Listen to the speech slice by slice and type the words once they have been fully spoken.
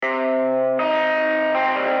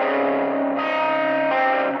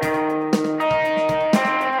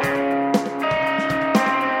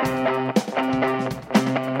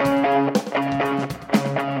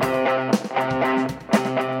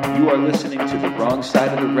the Wrong Side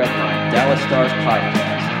of the Red Line Dallas Stars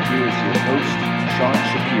podcast. Here is your host, Sean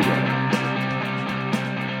Shapiro.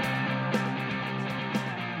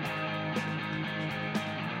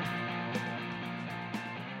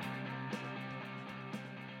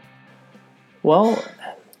 Well,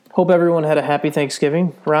 hope everyone had a happy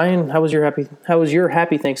Thanksgiving. Ryan, how was your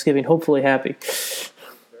happy Thanksgiving? Hopefully happy.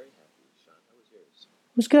 Very happy, Sean. How was yours?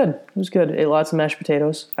 It was good. It was good. Ate lots of mashed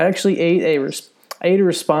potatoes. I actually ate a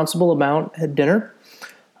responsible amount at dinner.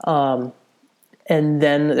 And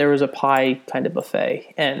then there was a pie kind of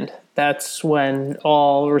buffet, and that's when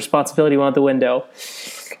all responsibility went out the window.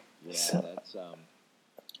 Yeah, So- that's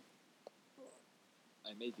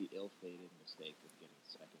I made the ill-fated mistake of getting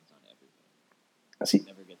seconds on everything.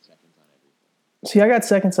 Never get seconds on everything. See, I got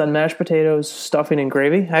seconds on mashed potatoes, stuffing, and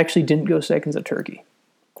gravy. I actually didn't go seconds at turkey.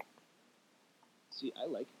 See, I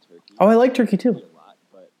like turkey. Oh, I like turkey I too. eat a lot,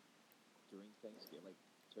 but during Thanksgiving, like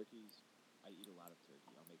turkeys, I eat a lot of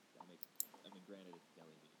turkey. I mean, granted, it's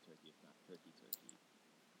deli meat turkey. It's not turkey,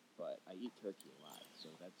 but I eat turkey a lot.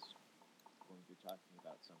 So that's when you're talking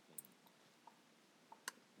about something.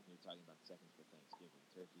 When you're talking about seconds for Thanksgiving,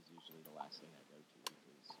 turkey's usually the last thing I go to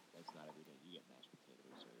because that's not every day you get mashed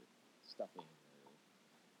potatoes or stuffing or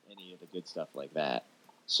any of the good stuff like that.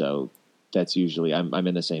 So that's usually I'm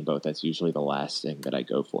in the same boat. That's usually the last thing that I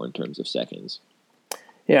go for in terms of seconds.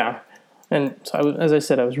 Yeah. And so, as I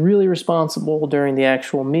said, I was really responsible during the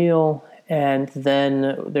actual meal. And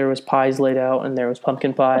then there was pies laid out, and there was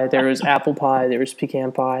pumpkin pie, there was apple pie, there was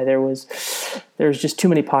pecan pie, there was just too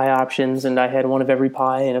many pie options, and I had one of every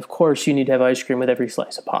pie. And of course, you need to have ice cream with every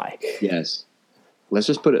slice of pie. Yes. Let's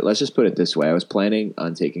just put it this way. I was planning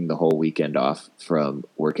on taking the whole weekend off from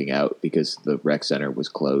working out because the rec center was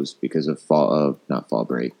closed because of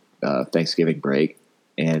Thanksgiving break.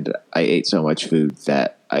 And I ate so much food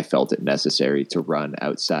that I felt it necessary to run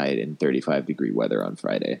outside in 35-degree weather on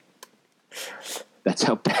Friday. That's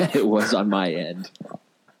how bad it was on my end.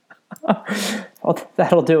 Oh,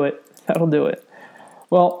 that'll do it. That'll do it.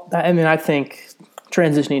 Well, I mean, I think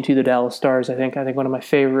transitioning to the Dallas Stars, I think one of my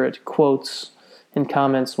favorite quotes and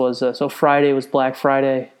comments was, so Friday was Black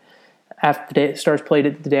Friday. Stars played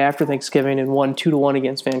it the day after Thanksgiving and won 2-1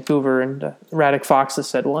 against Vancouver. And Radek Fox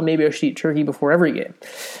said, well, maybe I should eat turkey before every game.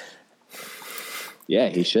 Yeah,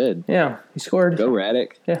 he should. Yeah, he scored. Go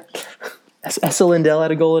Radek. Yeah. Essa Lindell had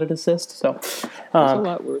a goal and an assist. So There's a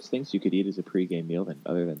lot worse things you could eat as a pregame meal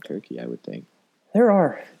other than turkey, I would think. There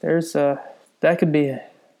are. There's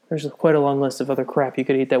quite a long list of other crap you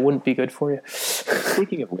could eat that wouldn't be good for you.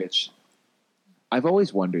 Speaking of which, I've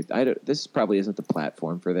always wondered, this probably isn't the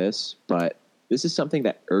platform for this, but this is something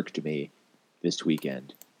that irked me this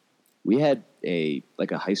weekend. We had a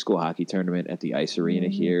high school hockey tournament at the Ice Arena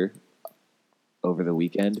here over the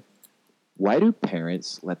weekend. Why do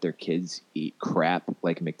parents let their kids eat crap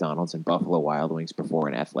like McDonald's and Buffalo Wild Wings before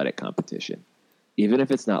an athletic competition? Even if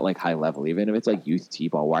it's not like high level, even if it's like youth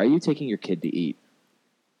T-ball, why are you taking your kid to eat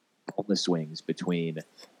boneless wings between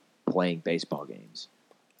playing baseball games?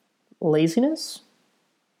 Laziness?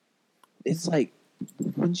 It's like,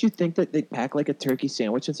 wouldn't you think that they'd pack like a turkey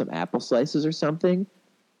sandwich and some apple slices or something?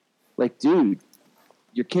 Like, dude,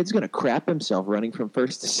 your kid's going to crap himself running from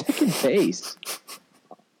first to second base.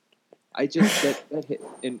 I just, that hit,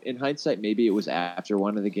 in hindsight, maybe it was after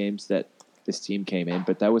one of the games that this team came in,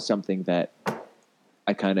 but that was something that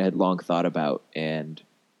I kind of had long thought about. And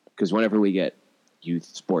because whenever we get youth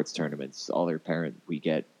sports tournaments, we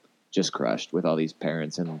get just crushed with all these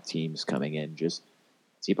parents and teams coming in. Just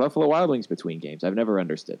see Buffalo Wild Wings between games. I've never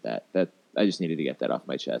understood that. I just needed to get that off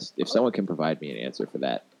my chest. If someone can provide me an answer for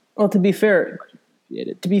that. Well, to be fair,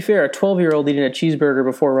 a 12-year-old eating a cheeseburger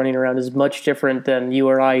before running around is much different than you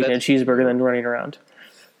or I eating a cheeseburger than running around.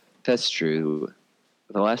 That's true.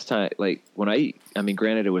 The last time,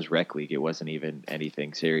 granted it was rec league. It wasn't even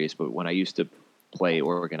anything serious. But when I used to play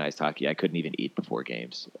organized hockey, I couldn't even eat before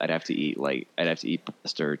games. I'd have to eat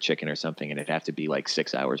pasta or chicken or something, and it'd have to be like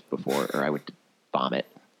 6 hours before, or I would vomit.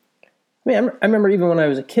 I mean, I remember even when I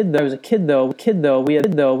was a kid. We had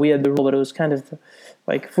the rule, but it was kind of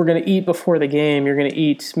like, if we're going to eat before the game, you're going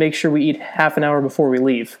to make sure we eat half an hour before we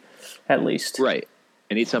leave, at least. Right,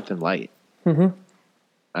 and eat something light. Mm-hmm.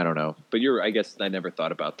 I don't know, but I guess I never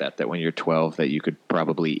thought about that when you're 12, that you could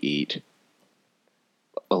probably eat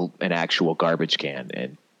an actual garbage can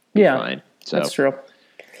and be fine. So that's true.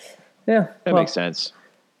 Yeah, that makes sense.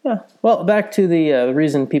 Yeah. Well, back to the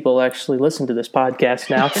reason people actually listen to this podcast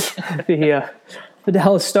now. The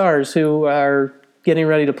Dallas Stars, who are getting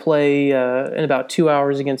ready to play in about 2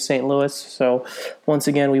 hours against St. Louis. So once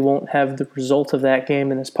again, we won't have the result of that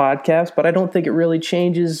game in this podcast, but I don't think it really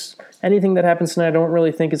changes anything that happens tonight. I don't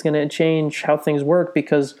really think it's going to change how things work,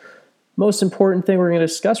 because most important thing we're going to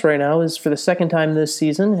discuss right now is, for the second time this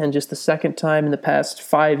season and just the second time in the past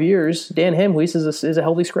 5 years, Dan Hamhuis is a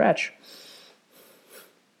healthy scratch.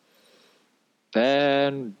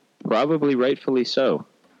 And probably rightfully so,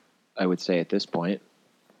 I would say at this point.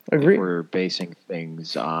 Agree. If we're basing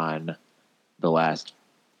things on the last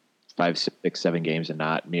 5, 6, 7 games and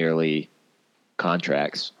not merely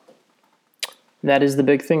contracts. That is the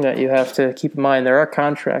big thing that you have to keep in mind. There are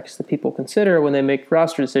contracts that people consider when they make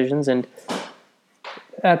roster decisions, and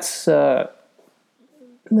that's one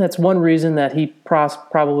reason that he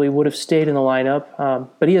probably would have stayed in the lineup.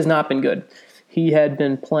 But he has not been good. He had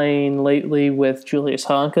been playing lately with Julius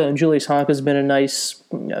Honka, and Julius Honka has been a nice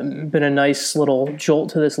little jolt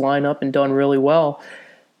to this lineup and done really well.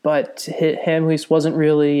 But Hamhuis wasn't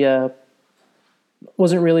really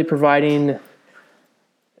providing.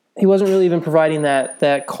 He wasn't really even providing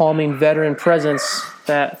that calming veteran presence.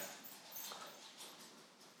 That.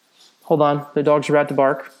 Hold on, the dogs are about to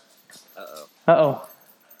bark. Uh-oh.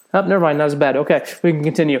 Oh, never mind. Not as bad. Okay, we can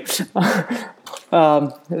continue.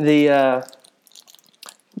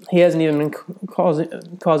 He hasn't even been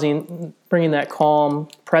bringing that calm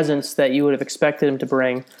presence that you would have expected him to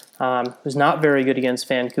bring. Was not very good against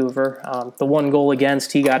Vancouver. The one goal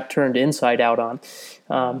against, he got turned inside out on.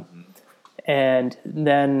 And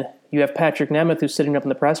then you have Patrick Nemeth, who's sitting up in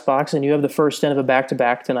the press box, and you have the first end of a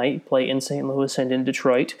back-to-back tonight. You play in St. Louis and in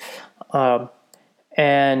Detroit.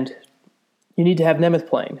 And you need to have Nemeth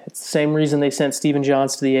playing. It's the same reason they sent Stephen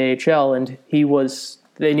Johns to the AHL, and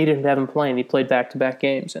they needed to have him playing. He played back-to-back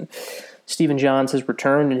games. And Stephen Johns has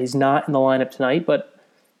returned, and he's not in the lineup tonight, but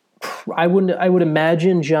I would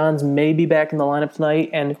imagine Johns may be back in the lineup tonight.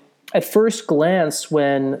 And at first glance,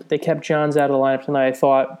 when they kept Johns out of the lineup tonight,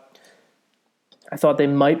 I thought they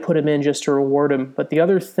might put him in just to reward him. But the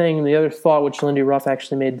other thought, which Lindy Ruff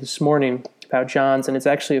actually made this morning about Johns, and it's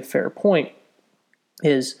actually a fair point,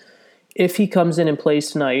 is if he comes in and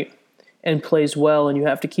plays tonight and plays well and you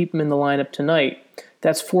have to keep him in the lineup tonight,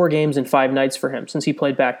 that's 4 games and 5 nights for him, since he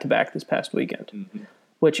played back-to-back this past weekend. Mm-hmm.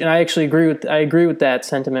 And I actually agree with that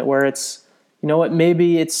sentiment, where it's, you know what,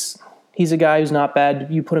 maybe he's a guy who's not bad.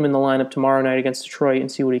 You put him in the lineup tomorrow night against Detroit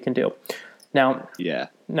and see what he can do. Now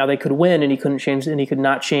they could win, and he could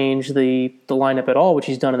not change the lineup at all, which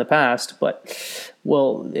he's done in the past. But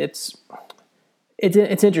it's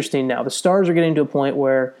interesting now. The Stars are getting to a point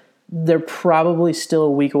where they're probably still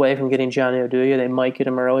a week away from getting Johnny Oduya. They might get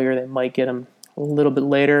him earlier. They might get him a little bit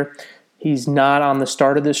later. He's not on the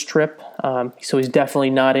start of this trip, so he's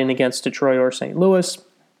definitely not in against Detroit or St. Louis.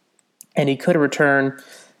 And he could return,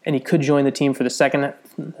 and he could join the team for the second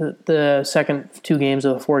 2 games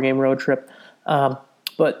of the 4-game road trip.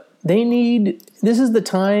 But this is the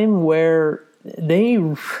time where they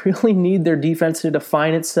really need their defense to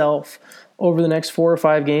define itself over the next 4 or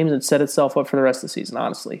 5 games and set itself up for the rest of the season,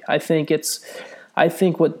 honestly. I think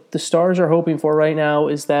what the Stars are hoping for right now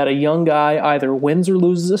is that a young guy either wins or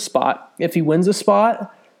loses a spot. If he wins a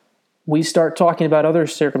spot, we start talking about other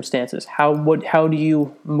circumstances. How do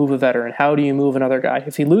you move a veteran? How do you move another guy?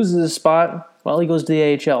 If he loses a spot, well, he goes to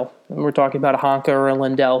the AHL. And we're talking about a Honka or a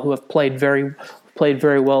Lindell, who have played very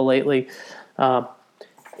well lately.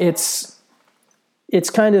 It's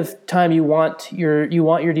kind of time you want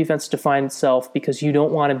your defense to define itself, because you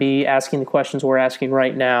don't want to be asking the questions we're asking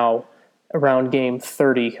right now around game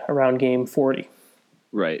 30, around game 40.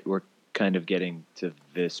 Right. We're kind of getting to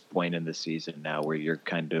this point in the season now where you're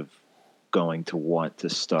kind of going to want to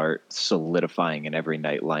start solidifying an every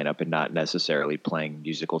night lineup and not necessarily playing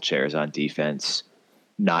musical chairs on defense,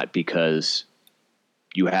 not because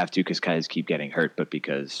you have to, because guys keep getting hurt, but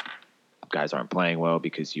because guys aren't playing well,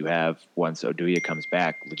 because you have, once Oduya comes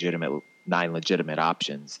back, 9 legitimate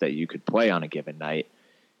options that you could play on a given night.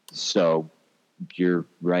 So you're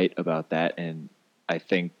right about that. And I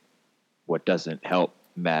think what doesn't help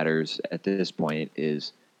matters at this point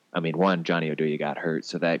is, one, Johnny Oduya got hurt,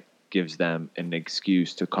 so that gives them an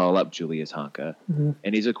excuse to call up Julius Honka. Mm-hmm.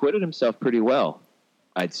 And he's acquitted himself pretty well,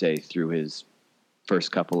 I'd say, through his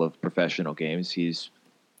first couple of professional games. He's,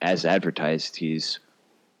 as advertised, he's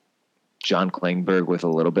John Klingberg with a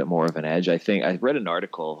little bit more of an edge. I think I read an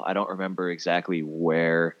article, I don't remember exactly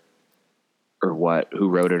where or who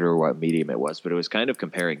wrote it or what medium it was, but it was kind of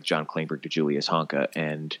comparing John Klingberg to Julius Honka.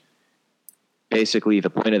 And basically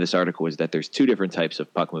the point of this article is that there's 2 different types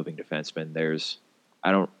of puck-moving defensemen.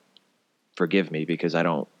 Forgive me because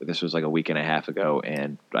this was like a week and a half ago,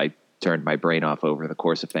 and I turned my brain off over the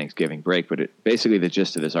course of Thanksgiving break. But basically the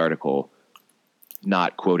gist of this article,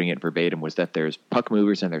 not quoting it verbatim, was that there's puck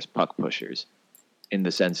movers and there's puck pushers, in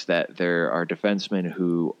the sense that there are defensemen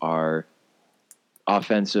who are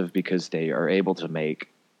offensive because they are able to make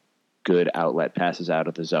good outlet passes out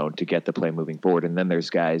of the zone to get the play moving forward. And then there's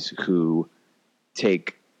guys who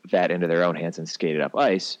take that into their own hands and skate it up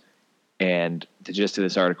ice. And the gist of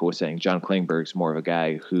this article was saying John Klingberg's more of a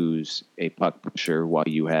guy who's a puck pusher, while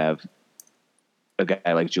you have a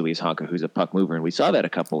guy like Julius Honka who's a puck mover. And we saw that a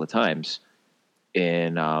couple of times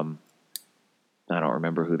in, I don't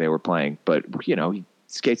remember who they were playing, but, you know, he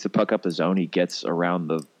skates the puck up the zone. He gets around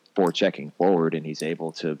the forechecking forward, and he's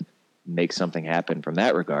able to make something happen from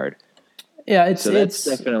that regard. Yeah, that's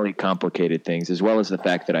definitely complicated things, as well as the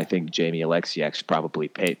fact that I think Jamie Alexiak's probably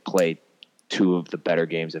played two of the better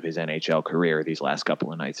games of his NHL career these last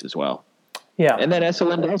couple of nights as well. Yeah. And then Esa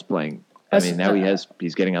Lindell's playing. I mean, now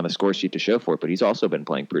he's getting on the score sheet to show for it, but he's also been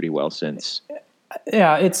playing pretty well since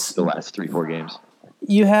the last 3-4 games.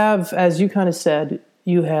 You have, as you kind of said,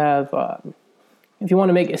 you have, if you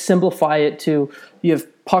want to simplify it to, you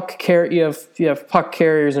have puck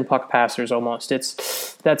carriers and puck passers almost.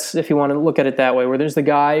 That's if you want to look at it that way, where there's the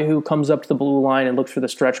guy who comes up to the blue line and looks for the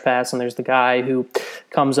stretch pass, and there's the guy who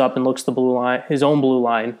comes up and looks the blue line, his own blue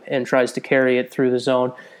line, and tries to carry it through the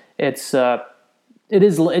zone. It's a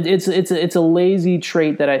lazy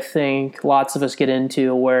trait that I think lots of us get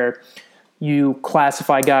into, where you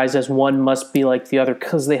classify guys as one must be like the other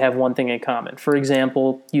because they have one thing in common. For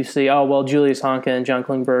example, you say, oh, well, Julius Honka and John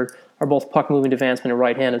Klingberg are both puck-moving defensemen and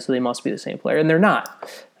right-handed, so they must be the same player. And they're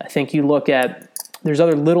not. I think you look at, there's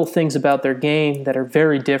other little things about their game that are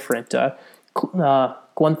very different.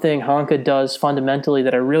 One thing Honka does fundamentally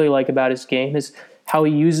that I really like about his game is how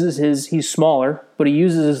he uses he's smaller, but he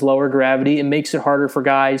uses his lower gravity and makes it harder for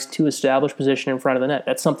guys to establish position in front of the net.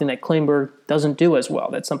 That's something that Klingberg doesn't do as well.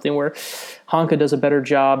 That's something where Honka does a better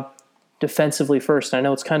job defensively first. And I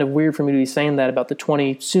know it's kind of weird for me to be saying that about the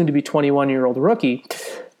soon-to-be 21-year-old rookie,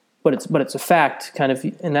 but it's a fact, kind of,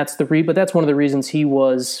 and that's but that's one of the reasons he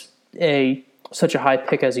was such a high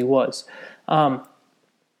pick as he was. You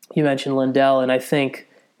mentioned Lindell, and I think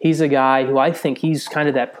he's a guy who I think he's kind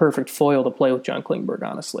of that perfect foil to play with John Klingberg,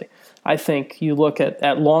 honestly. I think you look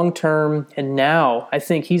at long-term and now, I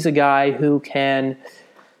think he's a guy who can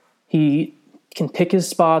pick his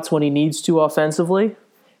spots when he needs to offensively.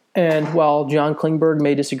 And while John Klingberg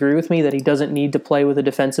may disagree with me that he doesn't need to play with a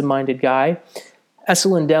defensive-minded guy, Esa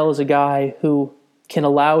Lindell is a guy who can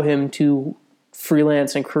allow him to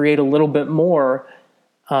freelance and create a little bit more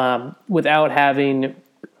without having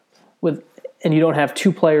and you don't have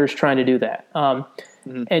two players trying to do that.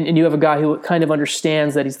 And you have a guy who kind of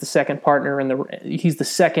understands that he's the second partner and he's the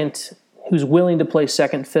second who's willing to play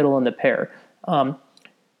second fiddle in the pair.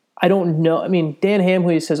 I don't know. I mean, Dan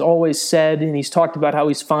Hamhuis has always said, and he's talked about how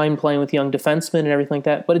he's fine playing with young defensemen and everything like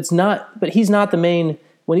that, but he's not the main.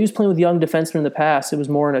 When he was playing with young defensemen in the past, it was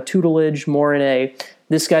more in a tutelage, more in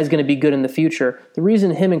this guy's going to be good in the future. The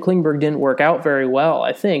reason him and Klingberg didn't work out very well,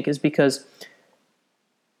 I think, is because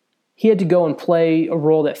he had to go and play a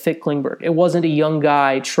role that fit Klingberg. It wasn't a young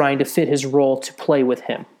guy trying to fit his role to play with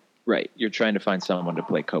him. Right. You're trying to find someone to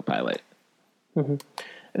play co-pilot. Mm-hmm.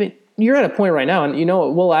 I mean, you're at a point right now, and you know,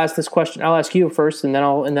 we'll ask this question. I'll ask you first, and then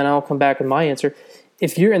I'll come back with my answer.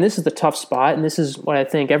 And this is the tough spot, and this is what I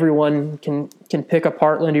think everyone can pick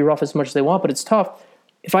apart Lindy Ruff as much as they want, but it's tough.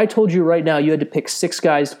 If I told you right now you had to pick 6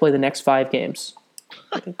 guys to play the next 5 games,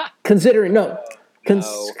 I know,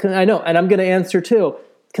 and I'm going to answer too.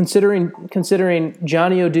 Considering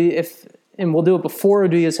Johnny O'D, and we'll do it before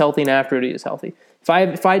O'D is healthy and after O'D is healthy. If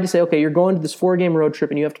I had to say, okay, you're going to this 4-game road trip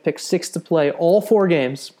and you have to pick 6 to play all 4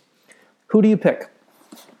 games, who do you pick?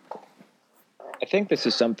 I think this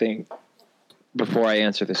is something, before I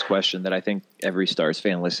answer this question, that I think every Stars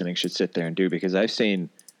fan listening should sit there and do, because I've seen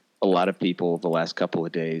a lot of people the last couple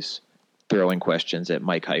of days throwing questions at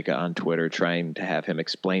Mike Heika on Twitter, trying to have him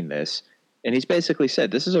explain this. And he's basically said,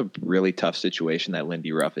 this is a really tough situation that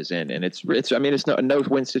Lindy Ruff is in. And it's a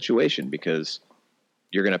no-win situation, because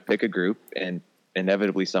you're going to pick a group and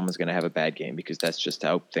inevitably someone's going to have a bad game, because that's just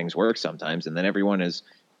how things work sometimes. And then everyone is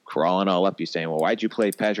crawling all up you saying, well, why'd you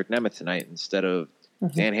play Patrick Nemeth tonight instead of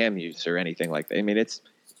Dan Hamhuis or anything like that? I mean,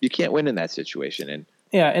 you can't win in that situation. And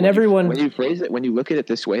yeah, and when you phrase it, when you look at it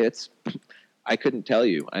this way, I couldn't tell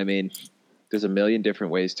you. I mean, there's a million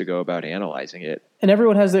different ways to go about analyzing it. And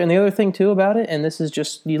everyone has and the other thing too about it, and this is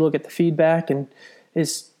just, you look at the feedback, and you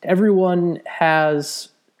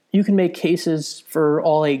can make cases for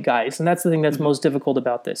all 8 guys. And that's the thing that's most difficult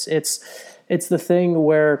about this. It's the thing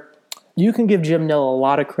where you can give Jim Nill a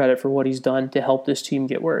lot of credit for what he's done to help this team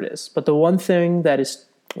get where it is. But the one thing that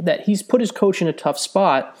he's put his coach in a tough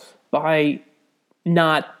spot by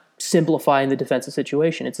not simplifying the defensive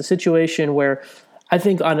situation. It's a situation where I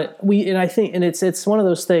think it's one of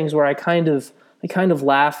those things where I kind of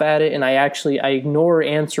laugh at it, and I ignore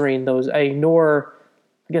answering those. I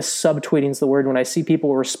guess subtweeting is the word when I see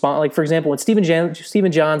people respond. Like, for example, when Stephen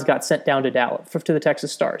Johns got sent down to Dallas to the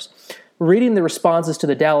Texas Stars, reading the responses to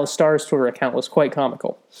the Dallas Stars Twitter account was quite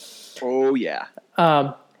comical. Oh yeah.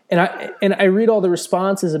 And I read all the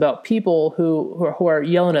responses about people who are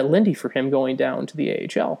yelling at Lindy for him going down to the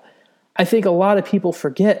AHL. I think a lot of people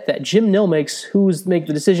forget that Jim Nill make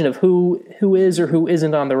the decision of who is or who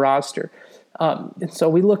isn't on the roster. And so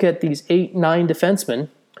we look at these 8-9 defensemen,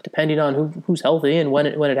 depending on who's healthy and when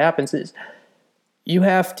it happens. Is you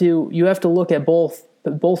have to look at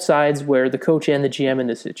both sides, where the coach and the GM in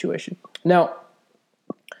this situation. Now,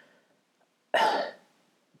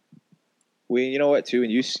 you know what too,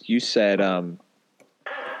 and you said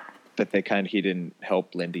that he didn't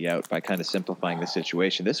help Lindy out by kind of simplifying the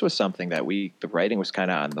situation. This was something that the writing was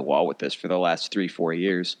kind of on the wall with this for the last 3-4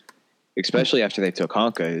 years, especially after they took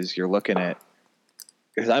Honka. Is you're looking at,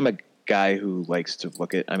 because I'm a guy who likes to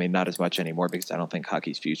look at, I mean, not as much anymore because I don't think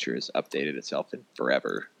hockey's future has updated itself in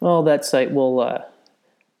forever. Well, that site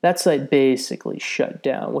basically shut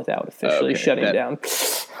down without officially shutting down.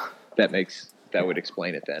 That would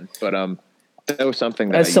explain it then. But that was something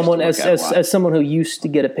that as someone who used to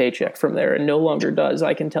get a paycheck from there and no longer does,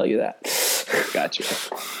 I can tell you that. Gotcha.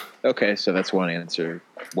 Okay, so that's one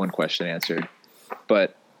question answered.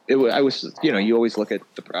 But you always look at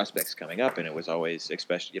the prospects coming up, and it was always,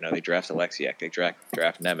 especially, they draft Alexiak, they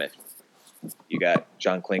draft Nemeth. You got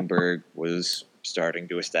John Klingberg was starting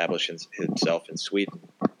to establish himself in Sweden.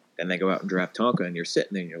 Then they go out and draft Tonka, and you're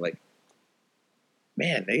sitting there and you're like,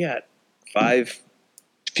 man, they got 5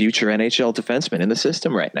 future NHL defensemen in the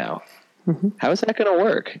system right now. Mm-hmm. How is that going to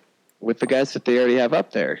work with the guys that they already have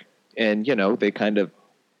up there? And, they kind of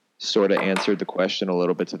sort of answered the question a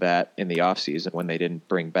little bit to that in the offseason when they didn't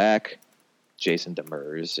bring back Jason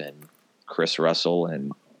Demers and Chris Russell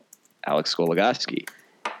and Alex Goligoski.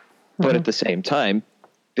 Mm-hmm. But at the same time,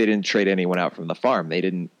 they didn't trade anyone out from the farm. They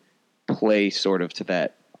didn't play sort of to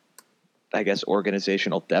that, I guess,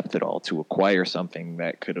 organizational depth at all to acquire something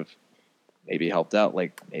that could have maybe helped out,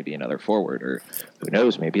 like maybe another forward, or who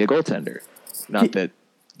knows, maybe a goaltender. Not that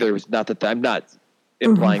I'm not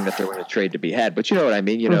implying that there was a trade to be had, but you know what I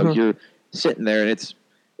mean? You're sitting there, and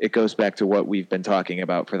it goes back to what we've been talking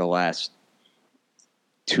about for the last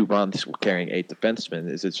 2 months carrying 8 defensemen,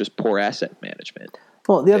 is it's just poor asset management.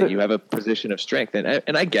 Well, you have a position of strength,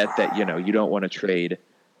 and I get that, you don't want to trade,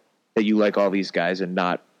 that you like all these guys and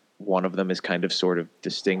not one of them has kind of sort of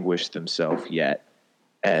distinguished themselves yet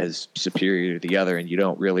as superior to the other, and you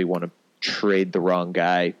don't really want to trade the wrong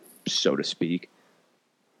guy, so to speak.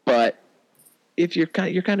 But if you're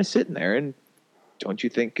kind of sitting there, and don't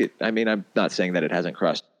you think it? I mean, I'm not saying that it hasn't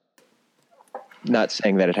crossed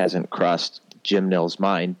Jim Nill's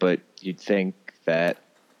mind, but you'd think that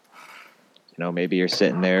maybe you're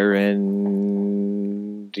sitting there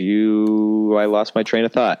and I lost my train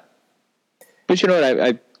of thought. But you know what?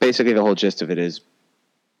 I basically, the whole gist of it is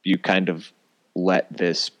you kind of let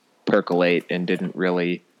this percolate and didn't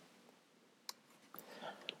really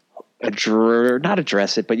not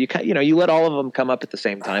address it, but you let all of them come up at the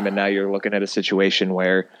same time, and now you're looking at a situation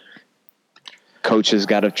where coaches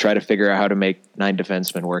got to try to figure out how to make 9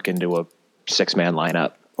 defensemen work into a 6-man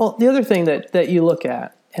lineup. Well, the other thing that you look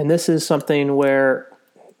at, and this is something where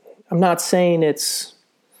I'm not saying it's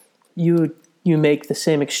you make the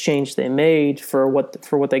same exchange they made for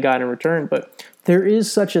what they got in return, but there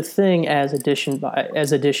is such a thing as addition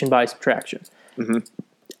by subtraction. Mm-hmm.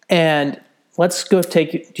 And let's go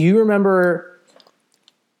do you remember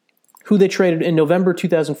who they traded in November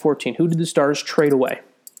 2014? Who did the Stars trade away?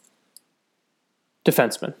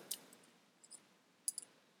 Defenseman.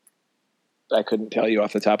 I couldn't tell you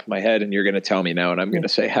off the top of my head, and you're going to tell me now, and I'm going to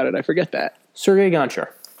say, how did I forget that? Sergei Gonchar.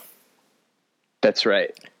 That's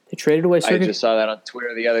right. They traded away Sergei. I just saw that on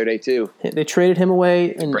Twitter the other day, too. They traded him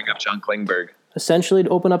away. And bring up John Klingberg. Essentially to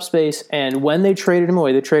open up space, and when they traded him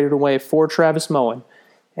away, they traded away for Travis Moen.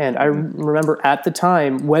 And I remember at the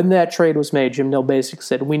time, when that trade was made, Jim Nill basically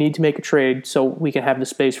said, we need to make a trade so we can have the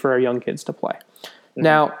space for our young kids to play. Mm-hmm.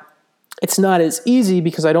 Now, it's not as easy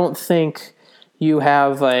because I don't think you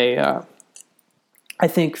have I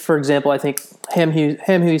think, for example,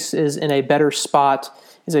 Hamhuis is in a better spot,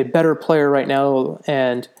 is a better player right now,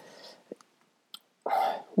 and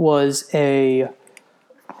was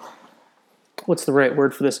what's the right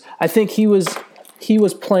word for this? I think he was he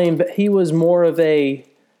was playing, but he was more of a,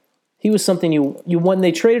 he was something you when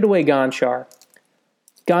they traded away Gonchar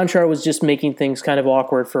was just making things kind of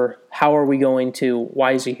awkward for how are we going to,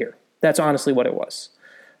 why is he here? That's honestly what it was.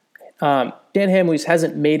 Dan Hamhuis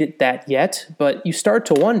hasn't made it that yet, but you start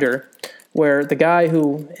to wonder where the guy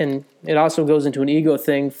who, and it also goes into an ego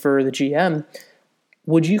thing for the GM,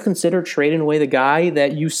 would you consider trading away the guy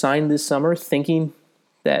that you signed this summer thinking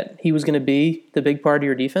that he was going to be the big part of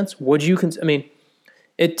your defense? Would you I mean,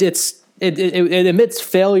 it admits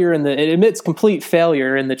failure it admits complete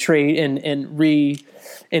failure in the trade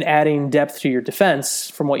in adding depth to your defense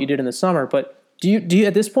from what you did in the summer. But do you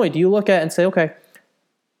at this point, do you look at it and say, okay,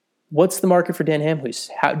 what's the market for Dan Hamhuis?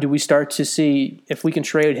 How do we start to see if we can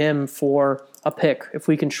trade him for a pick, if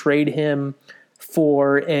we can trade him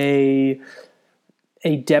for a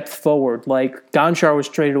depth forward? Like Gonchar was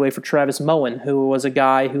traded away for Travis Moen, who was a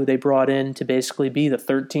guy who they brought in to basically be the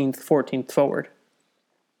 13th, 14th forward.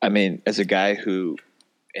 I mean, as a guy who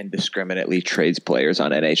indiscriminately trades players on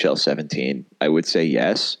NHL 17, I would say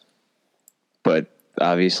yes. But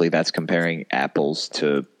obviously that's comparing apples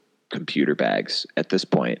to computer bags at this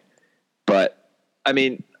point. But, I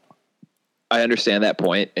mean, I understand that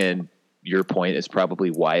point, and your point is probably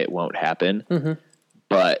why it won't happen. Mm-hmm.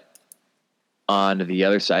 But on the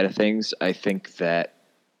other side of things, I think that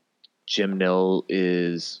Jim Nill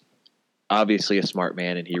is obviously a smart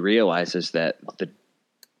man, and he realizes that the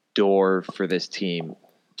door for this team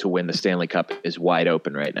to win the Stanley Cup is wide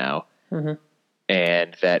open right now. Mm-hmm.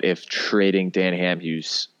 And that if trading Dan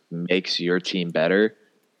Hamhuis makes your team better,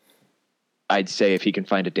 I'd say if he can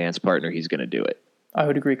find a dance partner, he's going to do it. I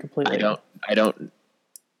would agree completely. I don't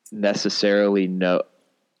necessarily know.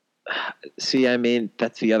 See, I mean,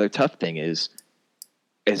 that's the other tough thing is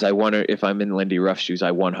I wonder if I'm in Lindy Ruff's shoes,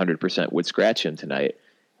 I 100% would scratch him tonight.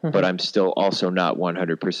 Mm-hmm. But I'm still also not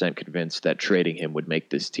 100% convinced that trading him would make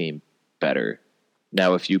this team better.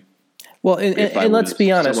 Now, if you, and let's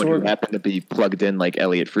be honest, someone who happened to be plugged in like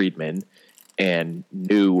Elliot Friedman and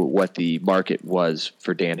knew what the market was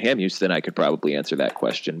for Dan Hamhuis, then I could probably answer that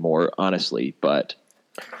question more honestly. But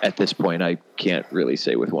at this point, I can't really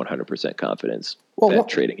say with 100% confidence that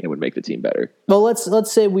trading him would make the team better. Well,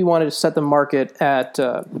 let's say we wanted to set the market at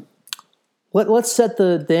let's set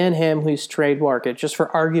the Dan Hamhuis trade market just for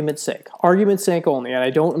argument's sake only.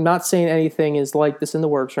 And I'm not saying anything is like this in the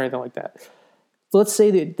works or anything like that. Let's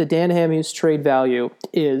say that the Dan Hamhuis trade value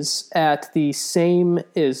is at the same,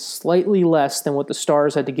 is slightly less than what the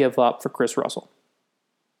Stars had to give up for Chris Russell.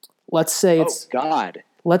 Let's say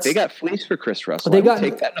they got fleeced for Chris Russell. Take that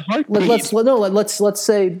in a heartbeat. Let's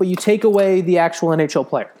say, but you take away the actual NHL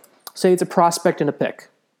player. Say it's a prospect and a pick.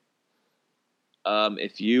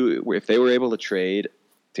 If they were able to trade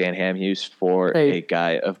Dan Hamhuis for a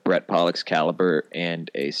guy of Brett Pollock's caliber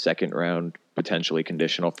and a second round, potentially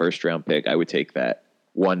conditional first round pick, I would take that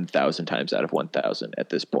 1,000 times out of 1,000 at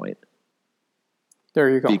this point. There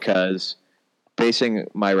you go. Because basing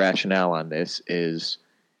my rationale on this is,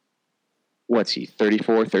 what's he,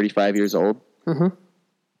 34, 35 years old? Mm-hmm.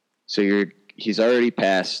 So he's already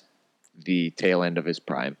past the tail end of his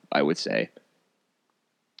prime, I would say.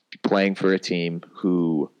 Playing for a team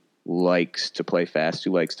who likes to play fast,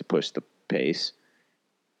 who likes to push the pace.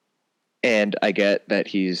 And I get that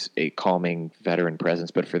he's a calming veteran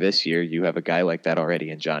presence, but for this year, you have a guy like that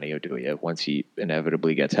already in Johnny Oduya once he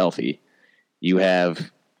inevitably gets healthy. You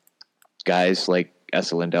have guys like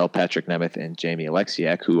Esa Lindell, Patrick Nemeth, and Jamie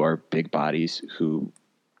Alexiak, who are big bodies who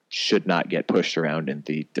should not get pushed around in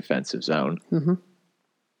the defensive zone. Mm-hmm.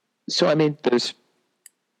 So, I mean,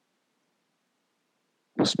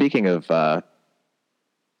 speaking of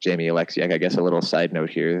Jamie Alexiak, I guess a little side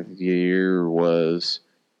note here. There was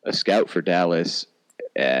a scout for Dallas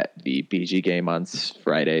at the BG game on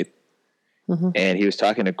Friday, mm-hmm. and he was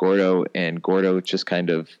talking to Gordo, and Gordo just kind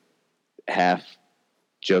of half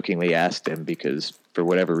jokingly asked him, because for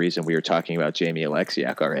whatever reason we were talking about Jamie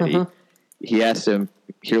Alexiak already. Mm-hmm. He asked him,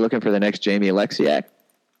 "You're looking for the next Jamie Alexiak?"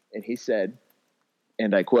 And he said,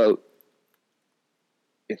 and I quote,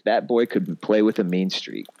 "If that boy could play with a mean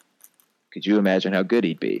streak, could you imagine how good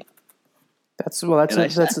he'd be?" That's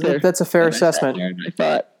a fair assessment. I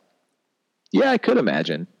thought, yeah, I could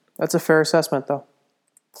imagine. That's a fair assessment, though.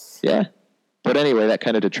 Yeah. But anyway, that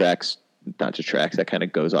kind of that kind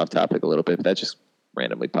of goes off topic a little bit, but that just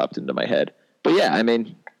randomly popped into my head. But yeah, I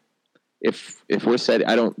mean, if we're said,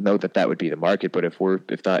 I don't know that would be the market, but if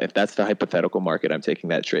that's the hypothetical market, I'm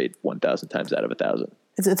taking that trade 1,000 times out of 1,000.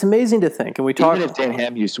 It's amazing to think, and we talk. Even if Dan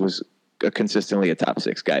Hamhuis was consistently a top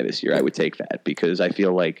 6 guy this year, I would take that, because I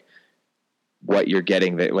feel like what you're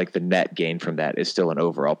getting, like the net gain from that, is still an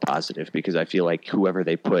overall positive, because I feel like whoever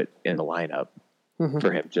they put in the lineup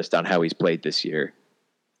for him just on how he's played this year,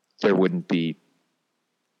 there wouldn't be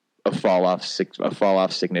a fall off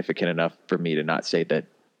significant enough for me to not say that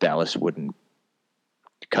Dallas wouldn't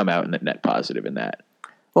come out in the net positive in that.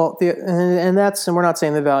 Well, and we're not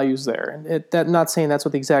saying the value's there. Not saying that's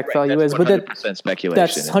what the exact value is, but 100% speculation.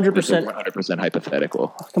 That's 100%, 100%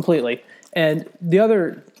 hypothetical. Completely. And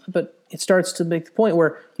but it starts to make the point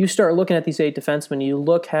where you start looking at these 8 defensemen. You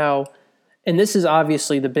look how, and this is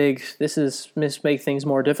obviously make things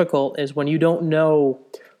more difficult, is when you don't know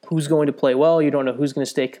who's going to play well, you don't know who's going to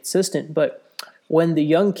stay consistent. But when the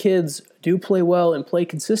young kids do play well and play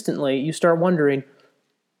consistently, you start wondering,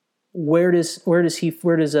 where does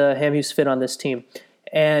Hamhuis fit on this team?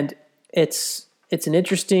 And it's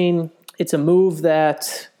a move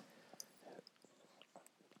that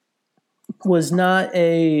was not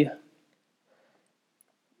I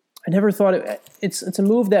never thought it's a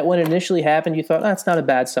move that when it initially happened, you thought, that's not a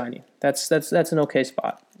bad signing. That's an okay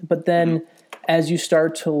spot. But then as you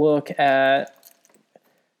start to look at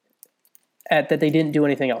that they didn't do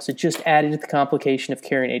anything else, it just added to the complication of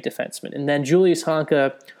carrying 8 defensemen. And then Julius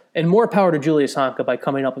Honka, and more power to Julius Honka by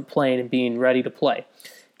coming up and playing and being ready to play.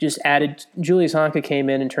 Julius Honka came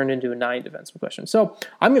in and turned into a 9 defenseman question. So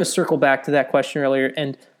I'm going to circle back to that question earlier,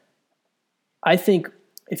 and I think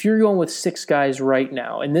if you're going with 6 guys right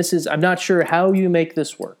now, and I'm not sure how you make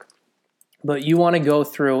this work, but you want to go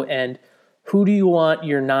through and who do you want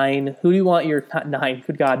your 9? Who do you want your not 9?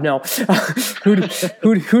 Good God, no.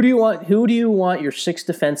 who do you want your 6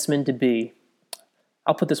 defensemen to be?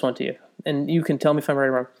 I'll put this one to you, and you can tell me if I'm right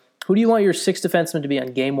or wrong. Who do you want your 6 defensemen to be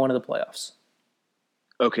on game 1 of the playoffs?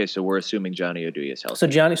 Okay, so we're assuming Johnny Oduya is healthy.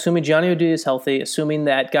 Assuming Johnny Oduya is healthy, assuming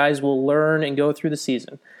that guys will learn and go through the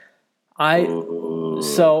season.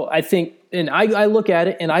 So I think, and I look at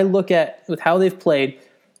it, and I look at with how they've played,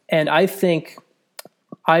 and I think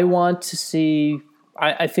I want to see.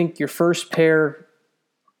 I think your first pair,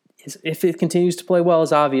 if it continues to play well,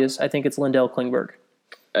 is obvious. I think it's Lindell Klingberg.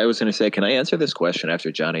 I was going to say, can I answer this question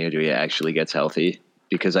after Johnny Oduya actually gets healthy?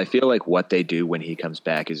 Because I feel like what they do when he comes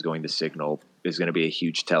back is going to be a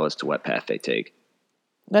huge tell as to what path they take.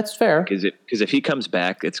 That's fair. Because if he comes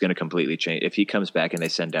back, it's going to completely change. If he comes back and they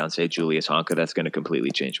send down, say, Julius Honka, that's going to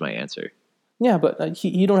completely change my answer. Yeah, but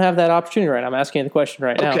you don't have that opportunity right now. I'm asking you the question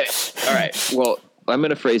right now. Okay. All right. Well, I'm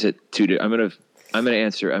going to phrase it I'm going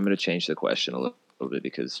to change the question a little bit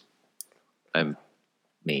because I'm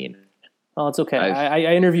mean. Oh, it's okay.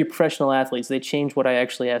 I interview professional athletes. They change what I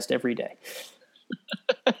actually asked every day.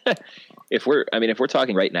 If we're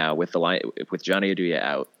talking right now with with Johnny Oduya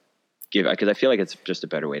out, because I feel like it's just a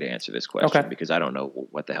better way to answer this question because I don't know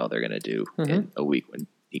what the hell they're going to do in a week when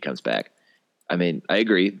he comes back. I mean, I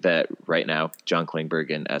agree that right now John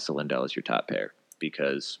Klingberg and Esa Lindell is your top pair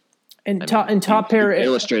because top pair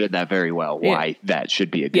illustrated that very well why that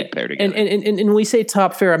should be a good pair together. And when we say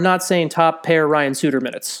top pair, I'm not saying top pair Ryan Suter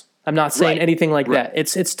minutes. I'm not saying anything like that.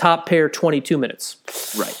 It's top pair 22 minutes.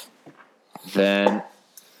 Right. Then,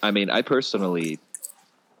 I mean, I personally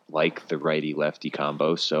like the righty-lefty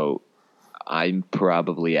combo, so I'm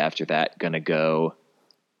probably after that going to go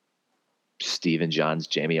Steven Johns,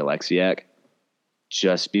 Jamie Alexiak,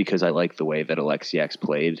 just because I like the way that Alexiak's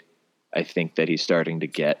played. I think that he's starting to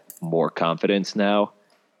get more confidence now.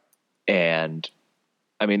 And,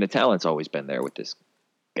 I mean, the talent's always been there with this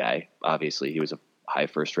guy. Obviously, he was a high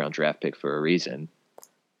first-round draft pick for a reason.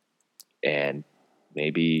 And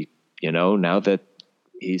maybe, now that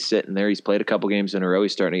he's sitting there, he's played a couple games in a row,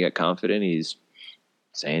 he's starting to get confident. He's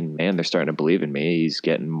saying, man, they're starting to believe in me. He's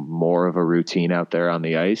getting more of a routine out there on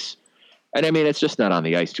the ice. And, I mean, it's just not on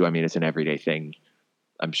the ice, too. I mean, it's an everyday thing.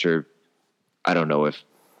 I'm sure, I don't know if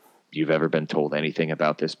you've ever been told anything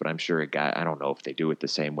about this, but I'm sure I don't know if they do it the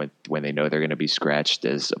same when they know they're going to be scratched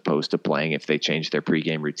as opposed to playing if they change their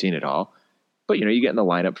pregame routine at all. But, you get in the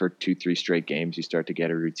lineup for 2-3 straight games. You start to get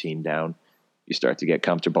a routine down. You start to get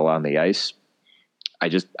comfortable on the ice. I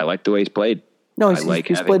like the way he's played. No,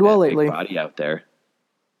 he's played well lately. Big body out there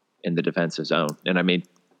in the defensive zone. And I mean,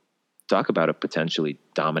 talk about a potentially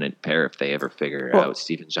dominant pair if they ever figure out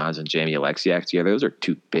Steven Johns and Jamie Alexiak together. Those are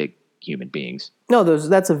 2 big human beings. No,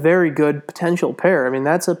 that's a very good potential pair. I mean,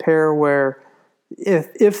 that's a pair where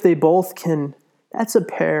if they both can, that's a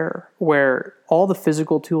pair where all the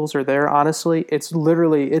physical tools are there. Honestly, it's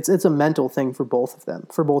literally it's a mental thing for both of them.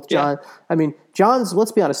 For both John, I mean, Johns.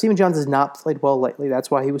 Let's be honest, Steven Johns has not played well lately.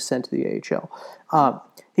 That's why he was sent to the AHL.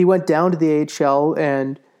 He went down to the AHL,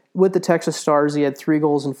 and with the Texas Stars, he had 3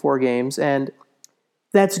 goals in 4 games, and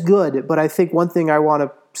that's good. But I think one thing I want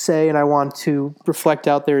to say and I want to reflect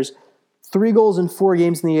out there is 3 goals in 4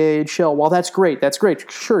 games in the AHL. While that's great.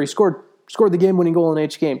 Sure, he scored the game-winning goal in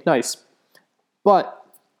each game. Nice. But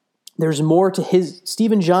there's more to his.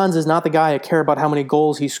 Stephen Johns is not the guy I care about how many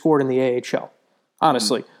goals he scored in the AHL,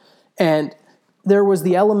 honestly. And there was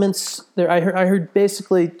the elements there. I heard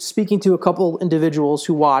basically speaking to a couple individuals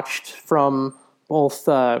who watched from both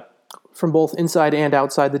inside and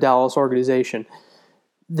outside the Dallas organization.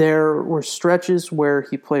 There were stretches where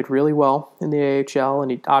he played really well in the AHL, and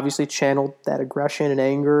he obviously channeled that aggression and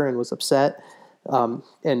anger and was upset.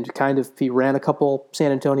 And kind of he ran a couple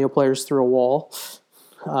San Antonio players through a wall.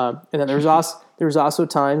 And then there was also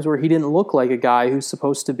times where he didn't look like a guy who's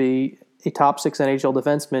supposed to be a top 6 NHL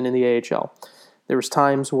defenseman in the AHL. There was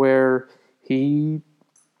times where he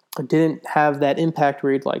didn't have that impact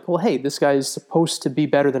where he'd like, well, hey, this guy is supposed to be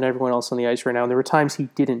better than everyone else on the ice right now. And there were times he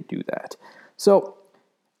didn't do that. So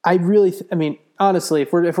I really, honestly,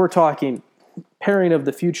 if we're talking pairing of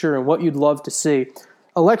the future and what you'd love to see,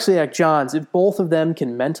 Alexiak Johns, if both of them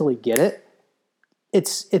can mentally get it,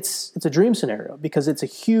 it's a dream scenario because it's a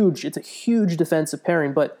huge defensive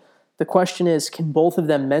pairing. But the question is, can both of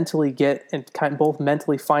them mentally get and both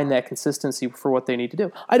mentally find that consistency for what they need to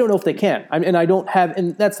do? I don't know if they can,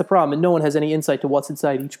 and that's the problem. And no one has any insight to what's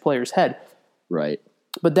inside each player's head. Right.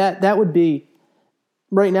 But that would be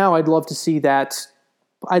right now. I'd love to see that.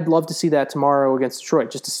 I'd love to see that tomorrow against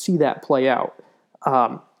Detroit, just to see that play out.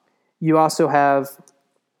 I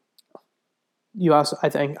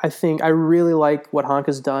think I really like what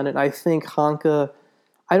Honka's done, and I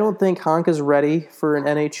don't think Honka's ready for an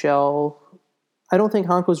NHL. I don't think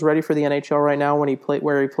Honka's ready for the NHL right now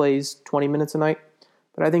where he plays 20 minutes a night.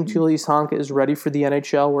 But I think Julius Honka is ready for the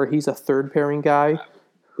NHL where he's a third pairing guy.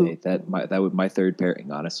 My third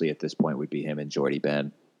pairing, honestly, at this point would be him and Jordy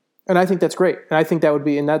Ben. And I think that's great. And I think that would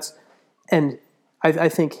be, I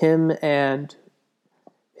think him and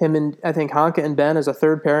I think Honka and Ben as a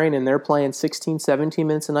third pairing, and they're playing 16, 17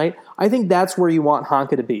 minutes a night. I think that's where you want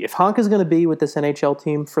Honka to be. If Honka's going to be with this NHL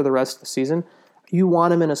team for the rest of the season, you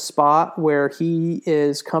want him in a spot where he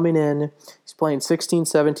is coming in, he's playing 16,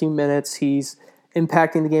 17 minutes, he's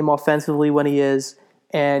impacting the game offensively when he is,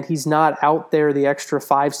 and he's not out there the extra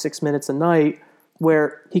 5-6 minutes a night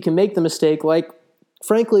where he can make the mistake like,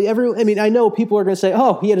 frankly, I know people are going to say,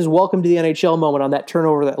 oh, he had his welcome to the NHL moment on that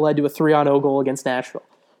turnover that led to a 3-0 goal against Nashville.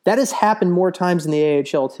 That has happened more times in the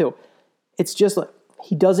AHL too. It's just like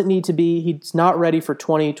he's not ready for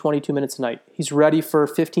 20, 22 minutes a night. He's ready for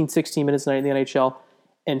 15, 16 minutes a night in the NHL.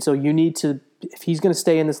 And so if he's going to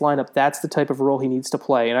stay in this lineup, that's the type of role he needs to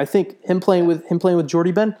play. And I think him playing with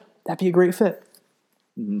Jordy Ben, that'd be a great fit.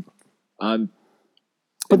 Mm-hmm.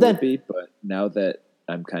 But now that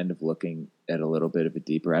I'm kind of looking at a little bit of a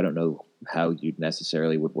deeper, I don't know how you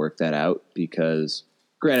necessarily would work that out because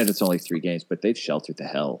granted, it's only 3 games, but they've sheltered the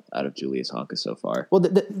hell out of Julius Honka so far. Well,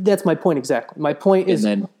 that's my point exactly. My point is...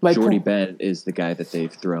 And then Jordy Ben is the guy that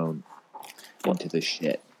they've thrown into the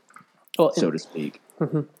shit, so to speak,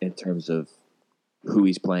 in terms of who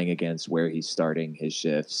he's playing against, where he's starting his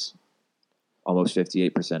shifts. Almost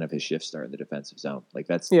 58% of his shifts start in the defensive zone. Like,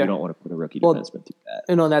 you don't want to put a rookie defenseman through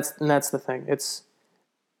that. No, that's the thing. That's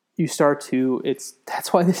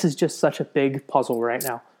why this is just such a big puzzle right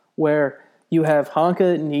now, where... You have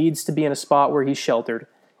Honka needs to be in a spot where he's sheltered,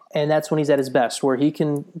 and that's when he's at his best, where he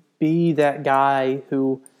can be that guy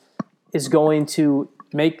who is going to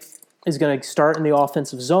start in the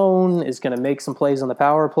offensive zone, is going to make some plays on the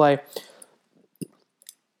power play.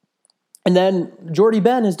 And then Jordy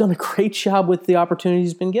Ben has done a great job with the opportunities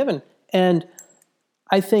he's been given. And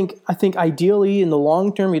I think ideally in the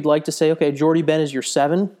long term, you'd like to say, okay, Jordy Ben is your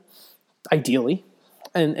 7, ideally.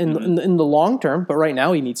 And in the long term, but right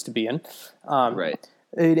now he needs to be in. Right.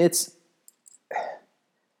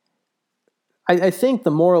 I think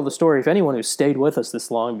the moral of the story, if anyone who's stayed with us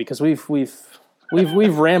this long, because we've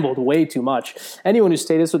rambled way too much. Anyone who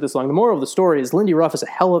stayed with us this long, the moral of the story is Lindy Ruff is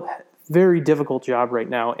a very difficult job right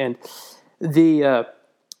now, and like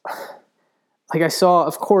I saw,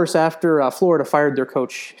 of course, after Florida fired their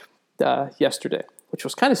coach yesterday, which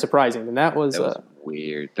was kind of surprising, and that was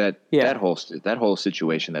weird. That whole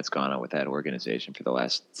situation that's gone on with that organization for the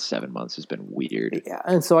last 7 months has been weird. Yeah,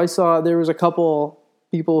 and so I saw there was a couple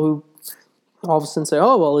people who all of a sudden say,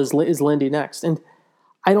 "Oh, well, is Lindy next?" And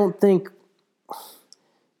I don't think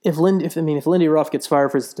if Lindy Ruff gets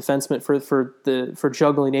fired for his defenseman for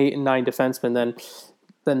juggling 8 and 9 defensemen,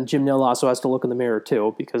 then Jim Nill also has to look in the mirror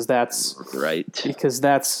too, because that's right. Because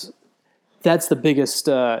that's the biggest.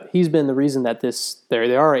 He's been the reason that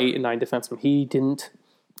there are 8 and 9 defensemen. He didn't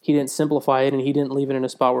simplify it, and he didn't leave it in a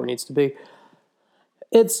spot where it needs to be.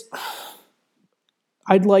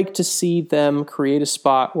 I'd like to see them create a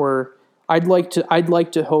spot where I'd like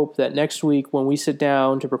to hope that next week when we sit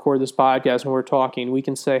down to record this podcast and we're talking, we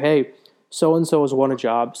can say, hey, so-and-so has won a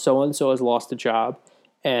job, so-and-so has lost a job,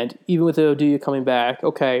 and even with Odia coming back,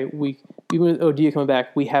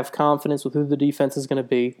 we have confidence with who the defense is going to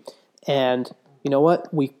be, and you know what?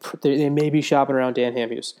 They may be shopping around Dan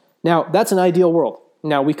Hamhuis. Now, that's an ideal world.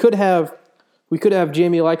 Now, we could have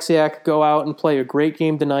Jamie Alexiak go out and play a great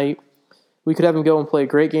game tonight. We could have him go and play a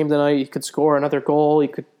great game tonight. He could score another goal. He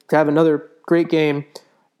could have another great game.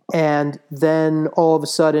 And then all of a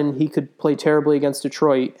sudden he could play terribly against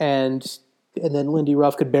Detroit, and then Lindy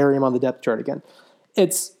Ruff could bury him on the depth chart again.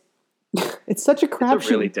 It's such a crapshoot. It's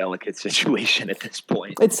a really delicate situation at this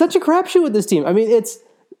point. It's such a crapshoot with this team. I mean,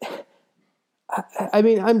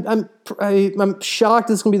 I'm shocked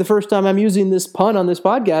this is going to be the first time I'm using this pun on this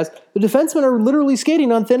podcast. The defensemen are literally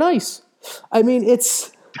skating on thin ice. I mean,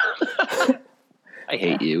 it's... I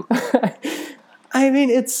hate you. I mean,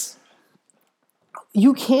 it's...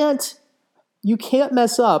 You can't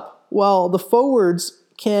mess up while the forwards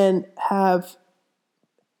can have...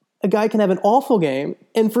 A guy can have an awful game,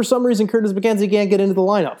 and for some reason Curtis McKenzie can't get into the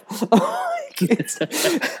lineup.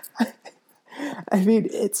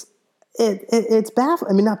 It's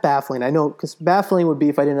baffling. I mean, not baffling. I know, because baffling would be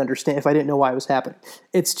if I didn't know why it was happening.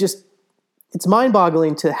 It's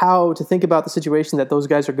mind-boggling to think about the situation that those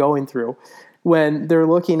guys are going through when they're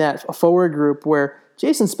looking at a forward group where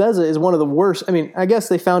Jason Spezza is one of the worst. I mean, I guess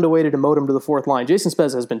they found a way to demote him to the fourth line. Jason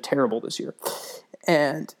Spezza has been terrible this year,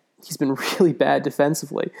 and he's been really bad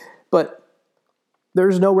defensively. But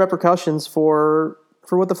there's no repercussions for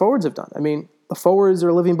what the forwards have done. I mean, the forwards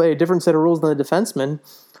are living by a different set of rules than the defensemen.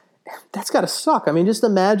 That's got to suck. I mean, just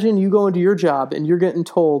imagine you go into your job and you're getting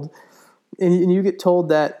told, and you get told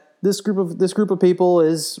that this group of people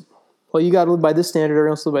is, well, you got to live by this standard, or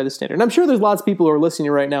else live by this standard. And I'm sure there's lots of people who are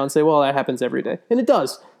listening right now and say, well, that happens every day, and it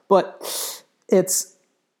does. But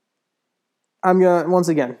I'm gonna once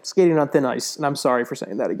again skating on thin ice, and I'm sorry for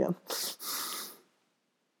saying that again.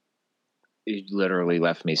 You literally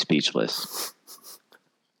left me speechless.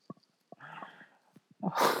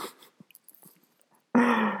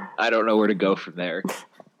 I don't know where to go from there.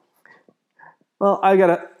 Well, I got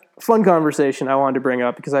a fun conversation I wanted to bring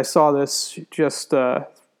up because I saw this just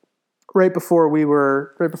right before we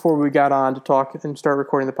got on to talk and start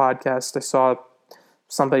recording the podcast. I saw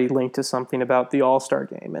somebody linked to something about the All-Star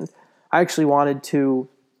game, and I actually wanted to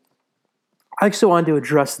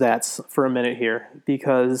address that for a minute here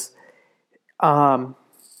because,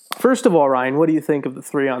 first of all, Ryan, what do you think of the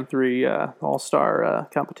 3-on-3 All-Star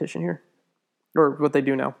competition here, or what they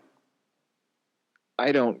do now?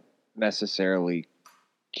 I don't necessarily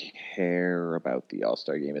care about the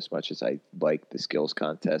All-Star game as much as I like the skills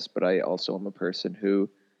contest, but I also am a person who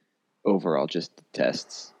overall just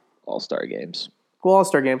detests All-Star games. Well,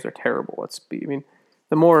 All-Star games are terrible.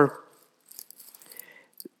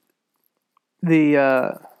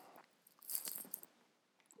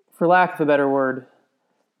 For lack of a better word,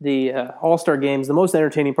 the All-Star games, the most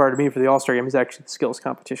entertaining part of me for the All-Star game is actually the skills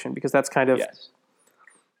competition, because that's kind of, yes.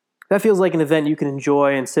 That feels like an event you can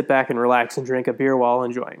enjoy and sit back and relax and drink a beer while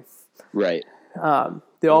enjoying. Right. The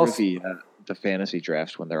fantasy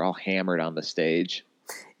drafts when they're all hammered on the stage.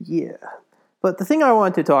 Yeah. But the thing I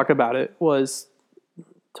wanted to talk about was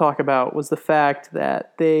the fact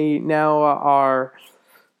that the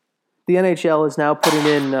NHL is now putting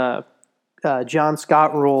in John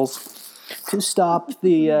Scott rules to stop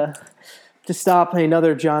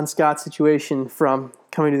another John Scott situation from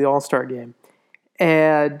coming to the All-Star game.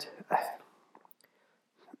 And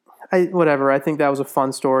I think that was a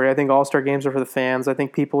fun story. I think All-Star games are for the fans. I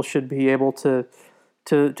think people should be able to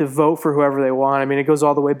vote for whoever they want. I mean, it goes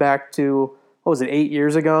all the way back to, 8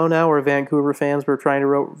 years ago now, where Vancouver fans were trying to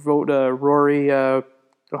vote Rory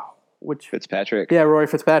Fitzpatrick. Yeah, Rory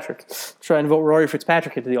Fitzpatrick. Trying to vote Rory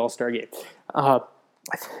Fitzpatrick into the All-Star game.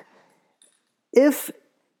 If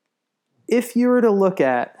you were to look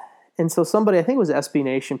at, and so somebody, I think it was SB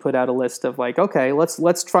Nation, put out a list of like, okay,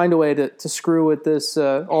 let's find a way to screw with this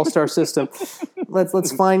All-Star system.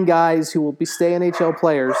 Let's find guys who will stay NHL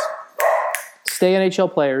players,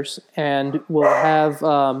 and we'll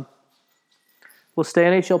stay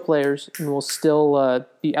NHL players, and we'll still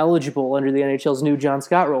be eligible under the NHL's new John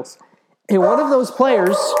Scott rules. And one of those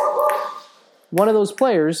players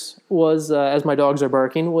was, as my dogs are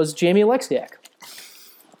barking, was Jamie Alexiak.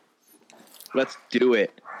 Let's do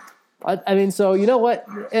it. I mean, so you know what?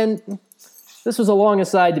 And this was a long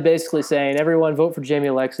aside to basically saying, everyone vote for Jamie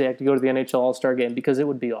Alexiak to go to the NHL All-Star game, because it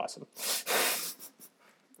would be awesome.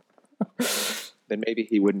 Then maybe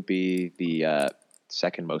he wouldn't be the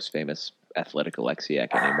second most famous athletic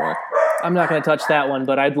Alexiak anymore. I'm not going to touch that one,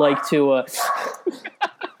 but I'd like to.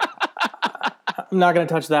 I'm not going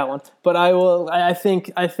to touch that one, but I will. I think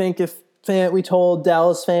if we told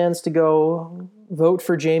Dallas fans to go vote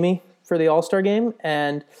for Jamie for the All-Star game,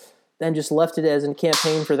 and then just left it as a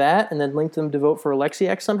campaign for that, and then linked them to vote for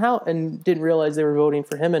Alexiak somehow, and didn't realize they were voting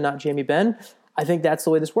for him and not Jamie Benn. I think that's the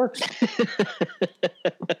way this works.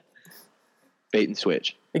 Bait and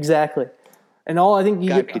switch. Exactly. And all I think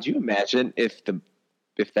could you imagine if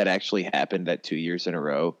that actually happened, that 2 years in a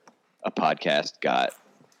row, a podcast got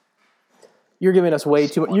you're giving us way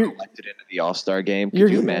too much. Elected into the All-Star game. Could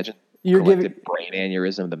you imagine collective brain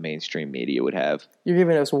aneurysm the mainstream media would have? You're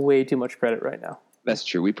giving us way too much credit right now. That's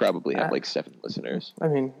true. We probably have like 7 listeners. I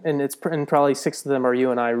mean, and probably 6 of them are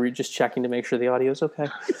you and I just checking to make sure the audio's okay.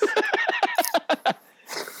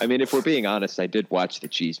 I mean, if we're being honest, I did watch the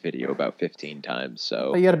cheese video about 15 times.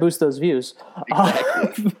 So you got to boost those views.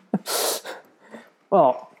 Exactly.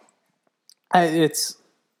 Well, I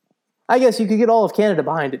guess you could get all of Canada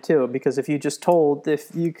behind it too, because if you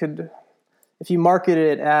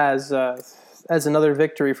marketed it as another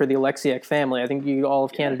victory for the Alexiak family, I think you get all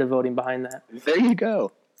of Canada voting behind that. There you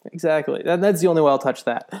go. Exactly. That's the only way I'll touch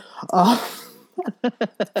that.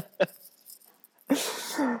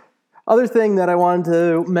 Other thing that I wanted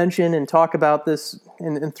to mention and talk about this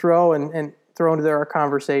and throw into our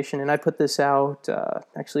conversation, and I put this out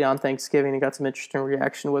actually on Thanksgiving and got some interesting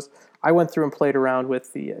reaction, was I went through and played around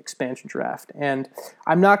with the expansion draft. And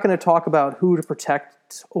I'm not going to talk about who to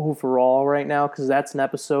protect overall right now, because that's an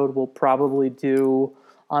episode we'll probably do,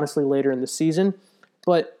 honestly, later in the season.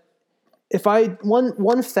 But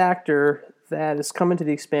one factor that has come into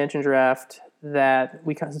the expansion draft that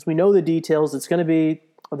since we know the details, it's going to be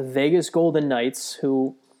the Vegas Golden Knights,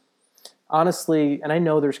 who honestly, and I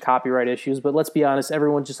know there's copyright issues, but let's be honest,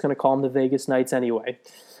 everyone's just going to call them the Vegas Knights anyway.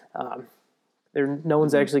 No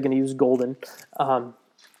one's actually going to use Golden. I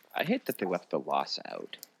hate that they left the loss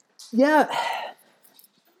out. Yeah.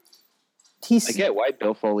 I get why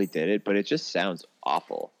Bill Foley did it, but it just sounds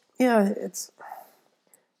awful. Yeah,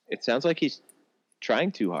 it sounds like he's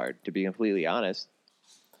trying too hard, to be completely honest.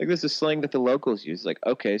 Like, this is slang that the locals use. Like,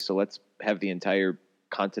 okay, so let's have the entire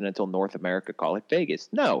continental North America call it Vegas.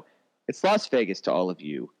 No, it's Las Vegas to all of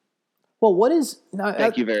you. Well, what is...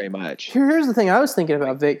 Thank you very much. Here's the thing I was thinking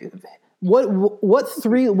about Vegas. What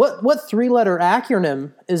three-letter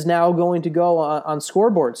acronym is now going to go on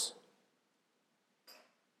scoreboards?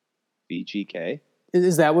 VGK?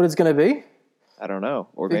 Is that what it's going to be? I don't know.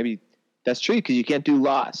 Or maybe that's true, because you can't do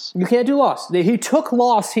loss. You can't do loss. He took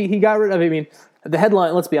loss. He got rid of... I mean, the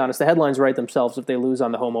headline... Let's be honest. The headlines write themselves if they lose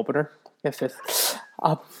on the home opener.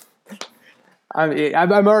 I'm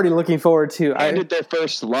already looking forward to... Ended their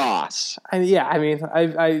first loss.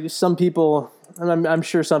 Some people... I'm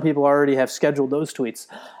sure some people already have scheduled those tweets.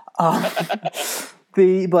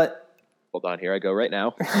 But hold on, here I go right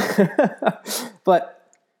now. But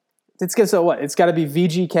it's so what? It's got to be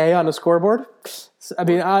VGK on the scoreboard. I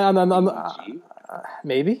mean, I'm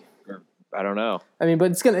maybe. I don't know. I mean,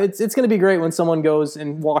 but it's gonna be great when someone goes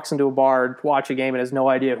and walks into a bar to watch a game and has no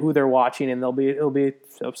idea who they're watching, and it'll be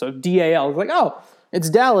so DAL. It's like, oh, it's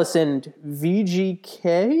Dallas and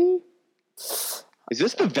VGK. Is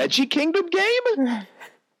this the Veggie Kingdom game?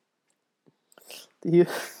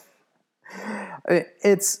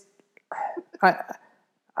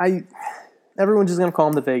 Everyone's just gonna call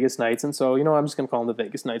them the Vegas Knights, and so I'm just gonna call them the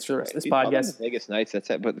Vegas Knights for the rest of this podcast. The Vegas Knights, that's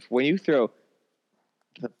it. But when you throw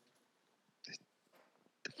the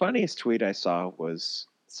funniest tweet I saw was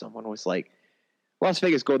someone was like, "Las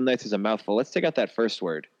Vegas Golden Knights is a mouthful. Let's take out that first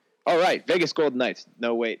word." All right, Vegas Golden Knights.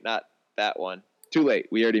 No, wait, not that one. Too late.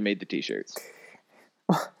 We already made the T-shirts.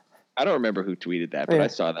 I don't remember who tweeted that, but yeah. I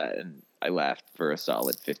saw that and I laughed for a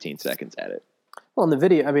solid 15 seconds at it. Well, in the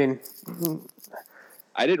video, I mean,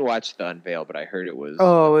 I didn't watch the unveil, but I heard it was.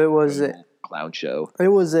 Oh, it was a clown show. It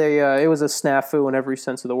was a snafu in every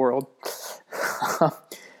sense of the world.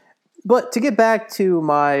 But to get back to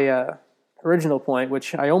my original point,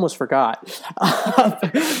 which I almost forgot,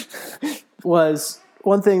 was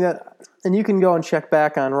one thing that. And you can go and check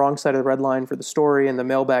back on Wrong Side of the Red Line for the story and the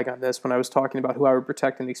mailbag on this when I was talking about who I would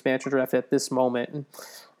protect in the expansion draft at this moment.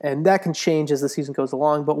 And that can change as the season goes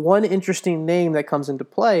along. But one interesting name that comes into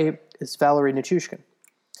play is Valeri Nichushkin,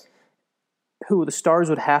 who the Stars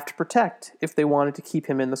would have to protect if they wanted to keep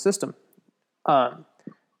him in the system. I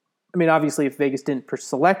mean, obviously, if Vegas didn't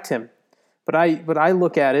select him. But I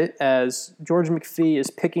look at it as George McPhee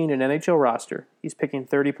is picking an NHL roster. He's picking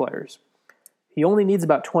 30 players. He only needs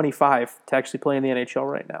about 25 to actually play in the NHL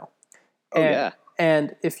right now.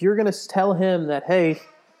 And if you're going to tell him that, hey,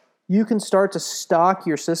 you can start to stock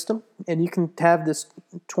your system and you can have this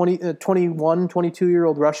 21,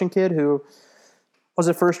 22-year-old Russian kid who was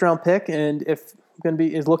a first-round pick and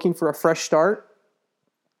is looking for a fresh start,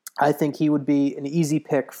 I think he would be an easy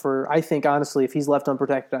pick for. I think honestly, if he's left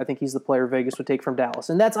unprotected, I think he's the player Vegas would take from Dallas,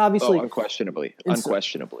 and that's obviously unquestionably.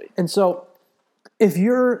 And so, if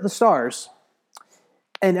you're the Stars,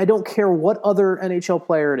 and I don't care what other NHL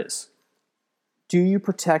player it is, do you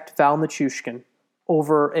protect Val Nichushkin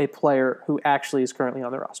over a player who actually is currently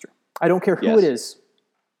on the roster? I don't care who it is.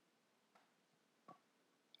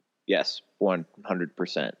 Yes,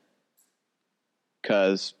 100%.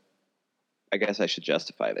 Because I guess I should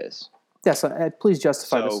justify this. Yes, please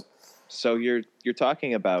justify this. So you're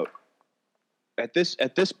talking about at this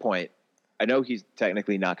point. I know he's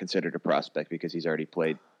technically not considered a prospect because he's already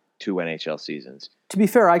played 2 NHL seasons. To be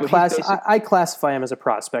fair, I classify him as a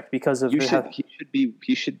prospect because of he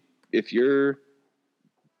should if you're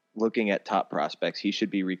looking at top prospects, he should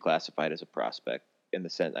be reclassified as a prospect in the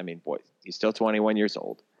sense. I mean, boy, he's still 21 years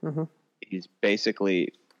old. Mm-hmm. It's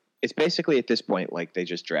basically at this point like they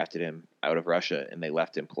just drafted him out of Russia and they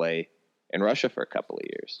left him play in Russia for a couple of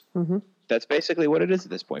years. Mm-hmm. That's basically what it is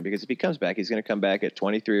at this point, because if he comes back, he's going to come back at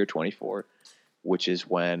 23 or 24, which is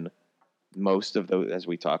when most of those, as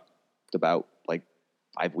we talked about like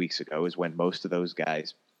 5 weeks ago, is when most of those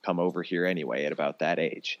guys come over here anyway at about that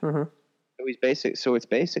age. Mm-hmm. So it's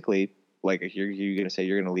basically like you're going to say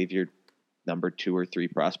you're going to leave your number 2 or 3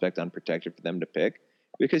 prospect unprotected for them to pick,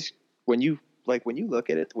 because when you look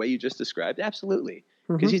at it the way you just described, absolutely,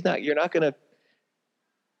 because you're not going to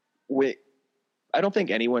wait. I don't think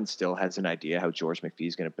anyone still has an idea how George McPhee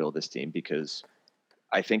is going to build this team, because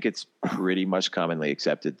I think it's pretty much commonly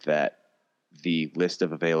accepted that the list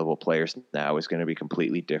of available players now is going to be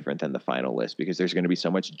completely different than the final list, because there's going to be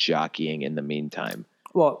so much jockeying in the meantime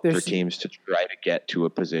for teams to try to get to a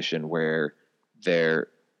position where they're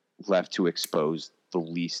left to expose the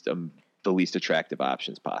least attractive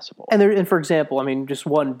options possible. And for example, I mean, just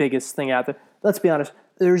one biggest thing out there. Let's be honest.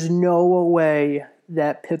 There's no way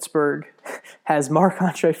that Pittsburgh has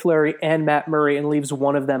Marc-Andre Fleury and Matt Murray and leaves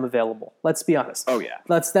one of them available. Let's be honest. Oh yeah.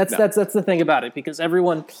 That's the thing about it, because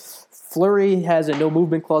Fleury has a no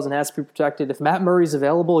movement clause and has to be protected. If Matt Murray's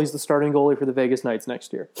available, he's the starting goalie for the Vegas Knights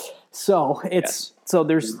next year. So there's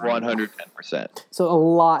 110%. So a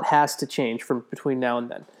lot has to change from between now and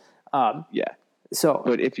then.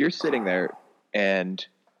 But if you're sitting there, and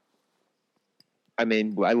I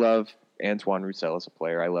mean, I love Antoine Roussel as a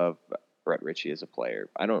player. I love Brett Ritchie as a player.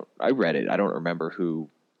 I read it. I don't remember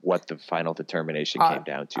what the final determination came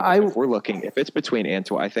down to. If it's between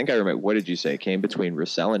Antoine, I think I remember. What did you say? It came between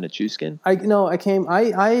Roussel and Nichushkin? I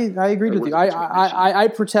agreed with you. I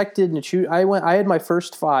protected Nichushkin. I had my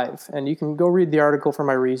first 5, and you can go read the article for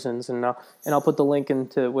my reasons, and I'll put the link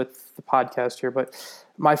with the podcast here. But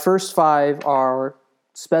my first 5 are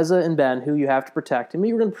Spezza and Ben, who you have to protect, and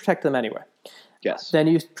you were going to protect them anyway. Yes. Then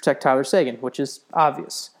you protect Tyler Seguin, which is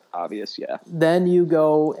obvious. Obvious, yeah. Then you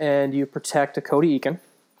go and you protect a Cody Eakin.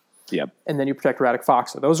 Yep. And then you protect Radek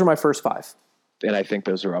Faksa. Those are my first 5. And I think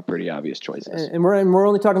those are all pretty obvious choices. And we're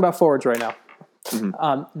only talking about forwards right now.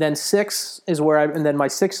 Mm-hmm. Then 6 is and then my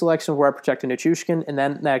 6th selection is where I protected Nichushkin, and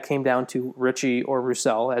then that came down to Ritchie or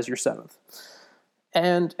Roussel as your 7th.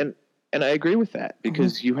 And I agree with that,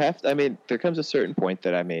 because you have to, I mean, there comes a certain point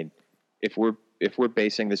that, I mean, if we're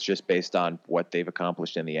basing this just based on what they've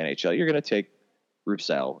accomplished in the NHL, you're going to take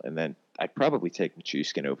Roussel, and then I'd probably take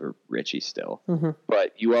Nichushkin over Ritchie still. Mm-hmm.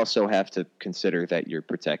 But you also have to consider that you're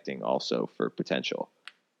protecting also for potential,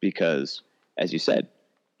 because, as you said,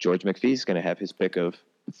 George McPhee is going to have his pick of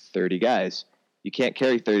 30 guys. You can't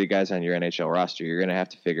carry 30 guys on your NHL roster. You're going to have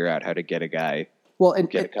to figure out how to get a guy.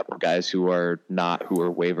 Get a couple of guys who are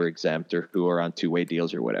waiver exempt or who are on 2-way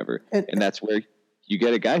deals or whatever. And that's where you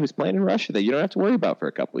get a guy who's playing in Russia that you don't have to worry about for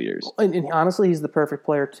a couple of years. And honestly, he's the perfect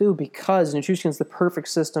player too, because Nichushkin's the perfect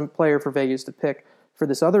system player for Vegas to pick for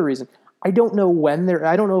this other reason. I don't know when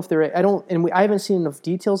I haven't seen enough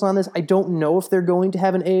details on this. I don't know if they're going to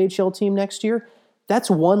have an AHL team next year. That's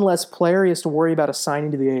one less player he has to worry about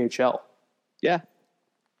assigning to the AHL. Yeah. I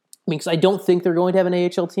mean, because I don't think they're going to have an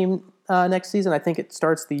AHL team next season. I think it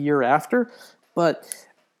starts the year after. But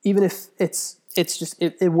even if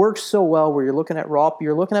it works so well where you're looking at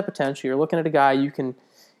you're looking at potential, you're looking at a guy you can,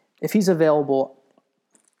 if he's available,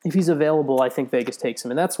 I think Vegas takes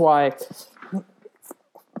him. And that's why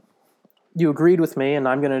you agreed with me, and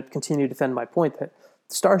I'm going to continue to defend my point that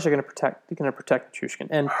the Stars are going to protect Nichushkin.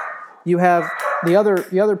 And you have the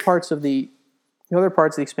other parts of the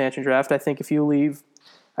expansion draft. I think if you leave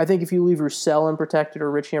Roussel unprotected or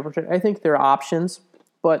Ritchie unprotected, I think there are options.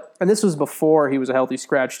 And this was before he was a healthy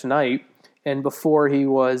scratch tonight, and before he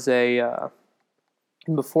was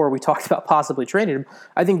before we talked about possibly trading him.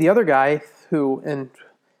 I think the other guy who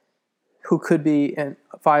could be a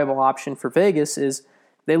viable option for Vegas is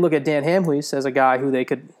they look at Dan Hamhuis as a guy who they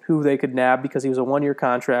could nab because he was a 1-year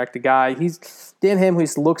contract. Dan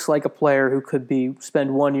Hamhuis looks like a player who could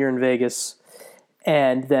spend 1 year in Vegas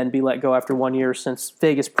and then be let go after 1 year, since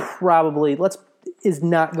Vegas probably is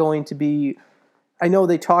not going to be. I know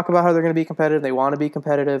they talk about how they're going to be competitive, they want to be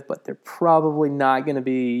competitive, but they're probably not going to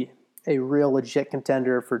be a real legit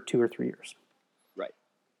contender for 2 or 3 years. Right.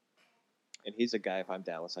 And he's a guy, if I'm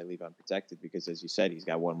Dallas, I leave unprotected because, as you said, he's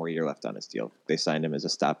got 1 more year left on his deal. They signed him as a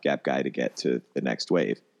stopgap guy to get to the next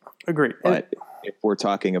wave. Agreed. But if we're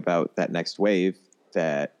talking about that next wave,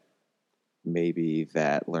 that maybe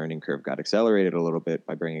that learning curve got accelerated a little bit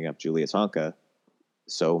by bringing up Julius Honka.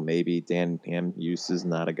 So maybe Dan Hamhuis is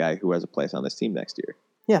not a guy who has a place on this team next year.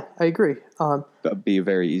 Yeah, I agree. That'd be a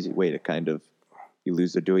very easy way to kind of, you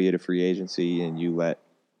lose Aduya to free agency and you let.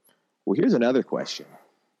 Well, here's another question.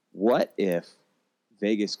 What if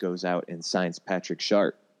Vegas goes out and signs Patrick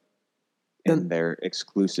Sharp in their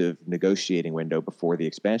exclusive negotiating window before the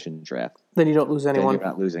expansion draft? Then you don't lose anyone. Then you're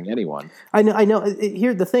not losing anyone. I know.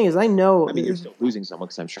 Here, the thing is, I know. I mean, you're still losing someone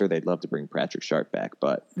because I'm sure they'd love to bring Patrick Sharp back,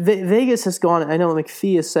 but Vegas has gone. I know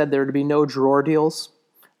McPhee has said there would be no drawer deals,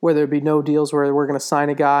 where there'd be no deals where we're going to sign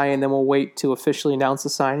a guy and then we'll wait to officially announce the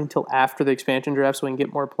signing until after the expansion draft so we can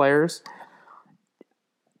get more players.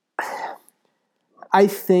 I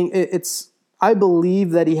think I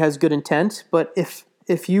believe that he has good intent, but if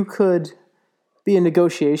you could be in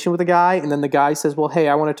negotiation with a guy and then the guy says, well, hey,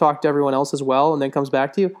 I want to talk to everyone else as well, and then comes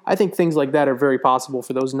back to you, I think things like that are very possible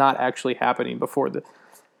for those not actually happening before the.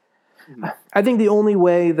 I think the only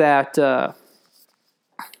way that,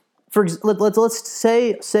 let's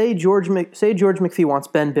say George McPhee wants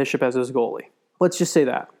Ben Bishop as his goalie. Let's just say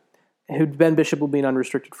that. Ben Bishop will be an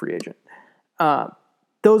unrestricted free agent.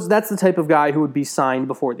 That's the type of guy who would be signed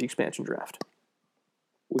before the expansion draft.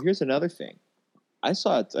 Well, here's another thing. I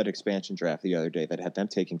saw an expansion draft the other day that had them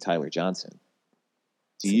taking Tyler Johnson.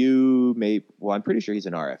 Well, I'm pretty sure he's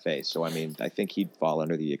an RFA, so I mean, I think he'd fall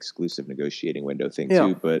under the exclusive negotiating window thing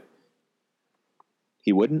too, but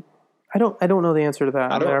he wouldn't? I don't know the answer to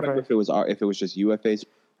that. I don't remember if it was just UFAs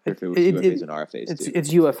or if it was UFAs and RFAs too.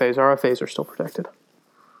 It's UFAs. RFAs are still protected.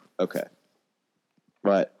 Okay.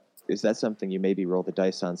 But is that something you maybe roll the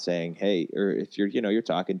dice on saying, hey, or if you're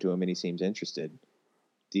talking to him and he seems interested,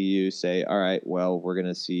 do you say, all right, well, we're going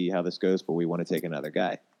to see how this goes, but we want to take another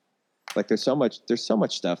guy? Like there's so much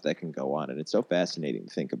stuff that can go on, and it's so fascinating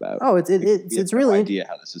to think about. Oh, it's really no idea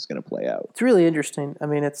how this is going to play out. It's really interesting. I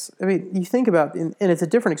mean, you think about, and it's a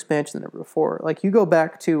different expansion than ever before. Like you go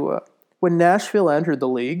back to when Nashville entered the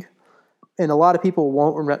league, and a lot of people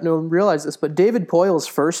won't realize this, but David Poyle's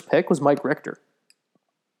first pick was Mike Richter.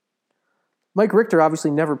 Mike Richter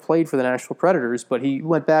obviously never played for the Nashville Predators, but he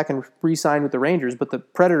went back and re-signed with the Rangers, but the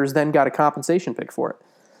Predators then got a compensation pick for it.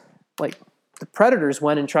 Like, the Predators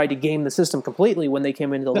went and tried to game the system completely when they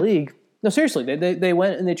came into the league. No, seriously, they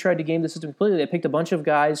went and they tried to game the system completely. They picked a bunch of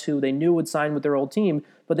guys who they knew would sign with their old team,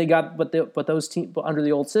 but those teams under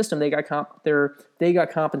the old system, they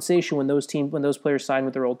got compensation when those players signed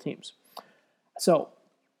with their old teams. So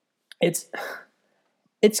it's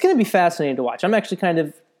going to be fascinating to watch. I'm kind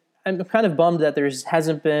of bummed that there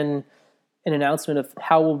hasn't been an announcement of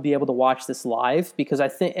how we'll be able to watch this live, because I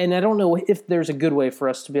don't know if there's a good way for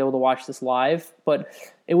us to be able to watch this live, but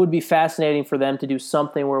it would be fascinating for them to do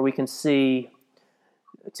something where we can see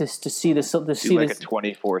to see this a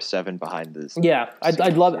 24/7 behind this. Yeah,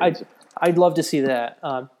 I'd love to see that.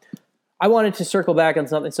 I wanted to circle back on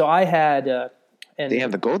something. So I had damn,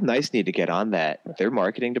 the Golden Knights need to get on that. Their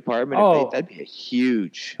marketing department, that'd be a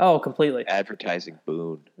huge completely advertising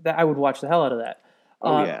boon. I would watch the hell out of that.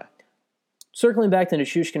 Yeah. Circling back to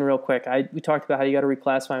Nichushkin real quick, we talked about how you got to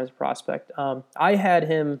reclassify him as a prospect. I had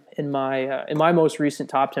him in my most recent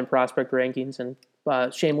top 10 prospect rankings, and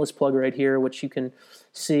shameless plug right here, which you can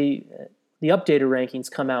see. The updated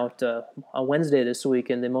rankings come out on Wednesday this week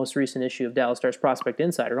in the most recent issue of Dallas Stars Prospect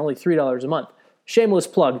Insider, only $3 a month. Shameless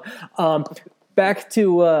plug. Back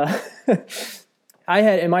to I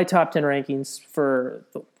had in my top 10 rankings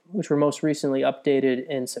which were most recently updated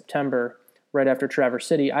in September, right after Traverse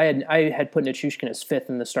City, I had put Nichushkin as 5th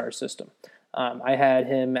in the Stars system. I had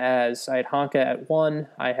Honka at 1,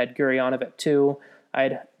 I had Gurionov at 2, I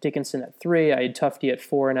had Dickinson at 3, I had Tufte at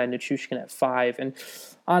 4, and I had Nichushkin at 5. And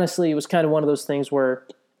honestly, it was kind of one of those things where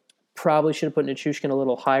probably should have put Nichushkin a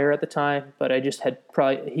little higher at the time, but I just had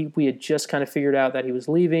we had just kind of figured out that he was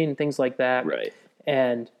leaving and things like that. Right.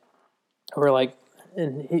 And we're like,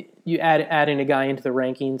 you adding a guy into the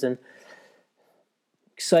rankings, and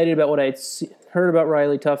excited about what I'd heard about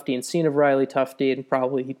Riley Tufte and seen of Riley Tufte, and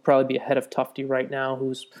he'd probably be ahead of Tufte right now,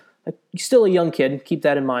 who's He's still a young kid, keep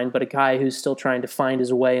that in mind, but a guy who's still trying to find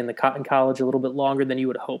his way in college a little bit longer than you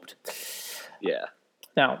would have hoped. Yeah.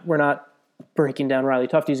 Now, we're not breaking down Riley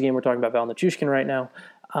Tufte's game. We're talking about Val Nichushkin right now.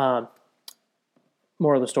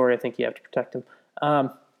 Moral of the story, I think you have to protect him.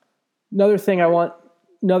 Another thing I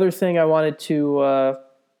wanted to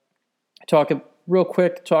talk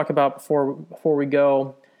about before we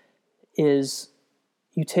go is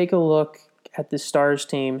you take a look at the Stars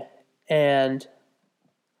team, and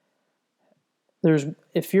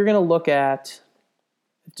if you're going to look at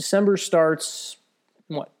December starts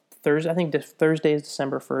Thursday. I think Thursday is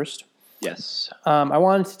December 1st. Yes. I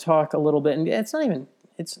wanted to talk a little bit, and it's not even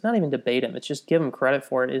debate him. It's just give him credit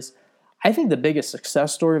for it. I think the biggest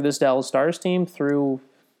success story of this Dallas Stars team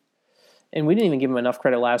and we didn't even give him enough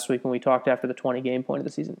credit last week when we talked after the 20-game point of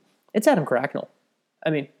the season. It's Adam Cracknell. I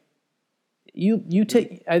mean,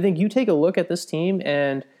 I think you take a look at this team,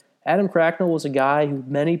 and Adam Cracknell was a guy who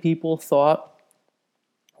many people thought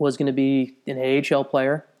was going to be an AHL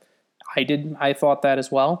player. I thought that as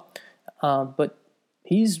well. But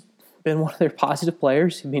he's been one of their positive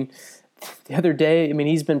players. I mean, the other day,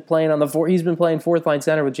 he's been playing fourth line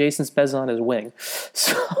center with Jason Spezza on his wing.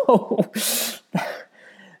 So,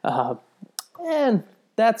 and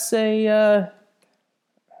that's I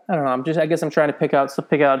don't know. I guess I'm trying to pick out some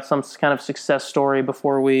kind of success story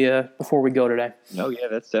before we go today. No, yeah,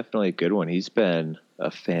 that's definitely a good one. He's been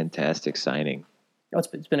a fantastic signing. Oh,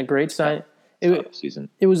 it's been a great sign. Season.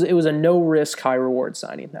 It was a no risk, high reward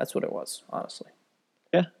signing. That's what it was, honestly.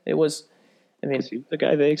 Yeah, it was. I mean, he was the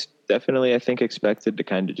guy they definitely, I think, expected to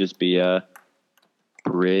kind of just be a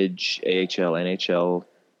bridge AHL NHL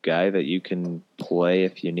guy that you can play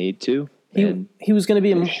if you need to. He was going to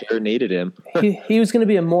be sure needed him. he was going to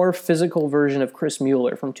be a more physical version of Chris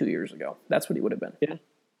Mueller from 2 years ago. That's what he would have been. Yeah,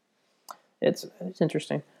 it's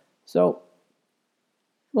interesting. So,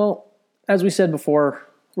 well, as we said before,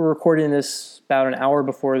 we're recording this about an hour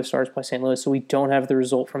before the Stars play St. Louis, so we don't have the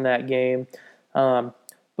result from that game.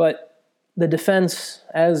 But the defense,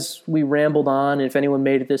 as we rambled on, if anyone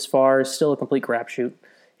made it this far, is still a complete crapshoot.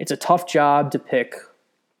 It's a tough job to pick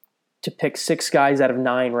 6 guys out of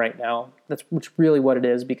 9 right now. That's really what it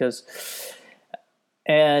is,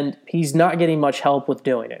 and he's not getting much help with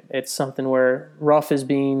doing it. It's something where Ruff is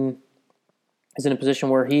in a position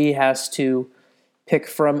where he has to pick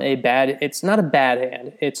from it's not a bad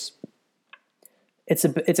hand. It's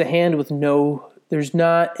a hand with there's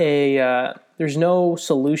no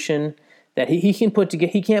solution that he can put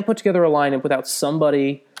together. He can't put together a lineup without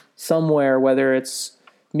somebody somewhere, whether it's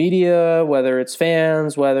media, whether it's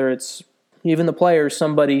fans, whether it's even the players,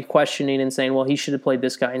 somebody questioning and saying, well, he should have played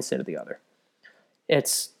this guy instead of the other.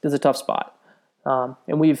 It's a tough spot. And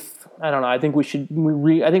I don't know, I think we should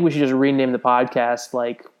just rename the podcast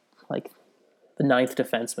like the 9th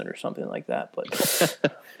defenseman or something like that. But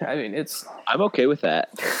I mean, I'm okay with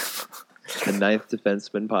that. The 9th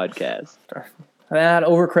defenseman podcast. That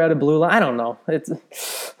overcrowded blue line. I don't know. That'd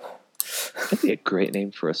be a great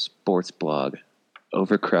name for a sports blog.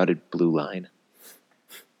 Overcrowded blue line.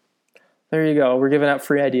 There you go. We're giving out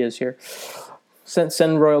free ideas here.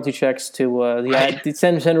 Send royalty checks to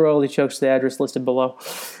send royalty checks to the address listed below.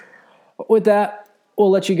 With that, we'll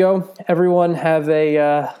let you go. Everyone, have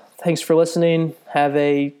thanks for listening.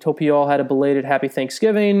 Hope you all had a belated happy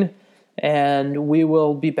Thanksgiving, and we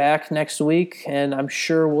will be back next week. And I'm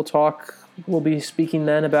sure we'll be speaking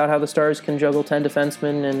then about how the Stars can juggle 10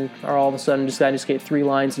 defensemen and are all of a sudden deciding to skate 3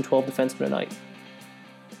 lines and 12 defensemen a night.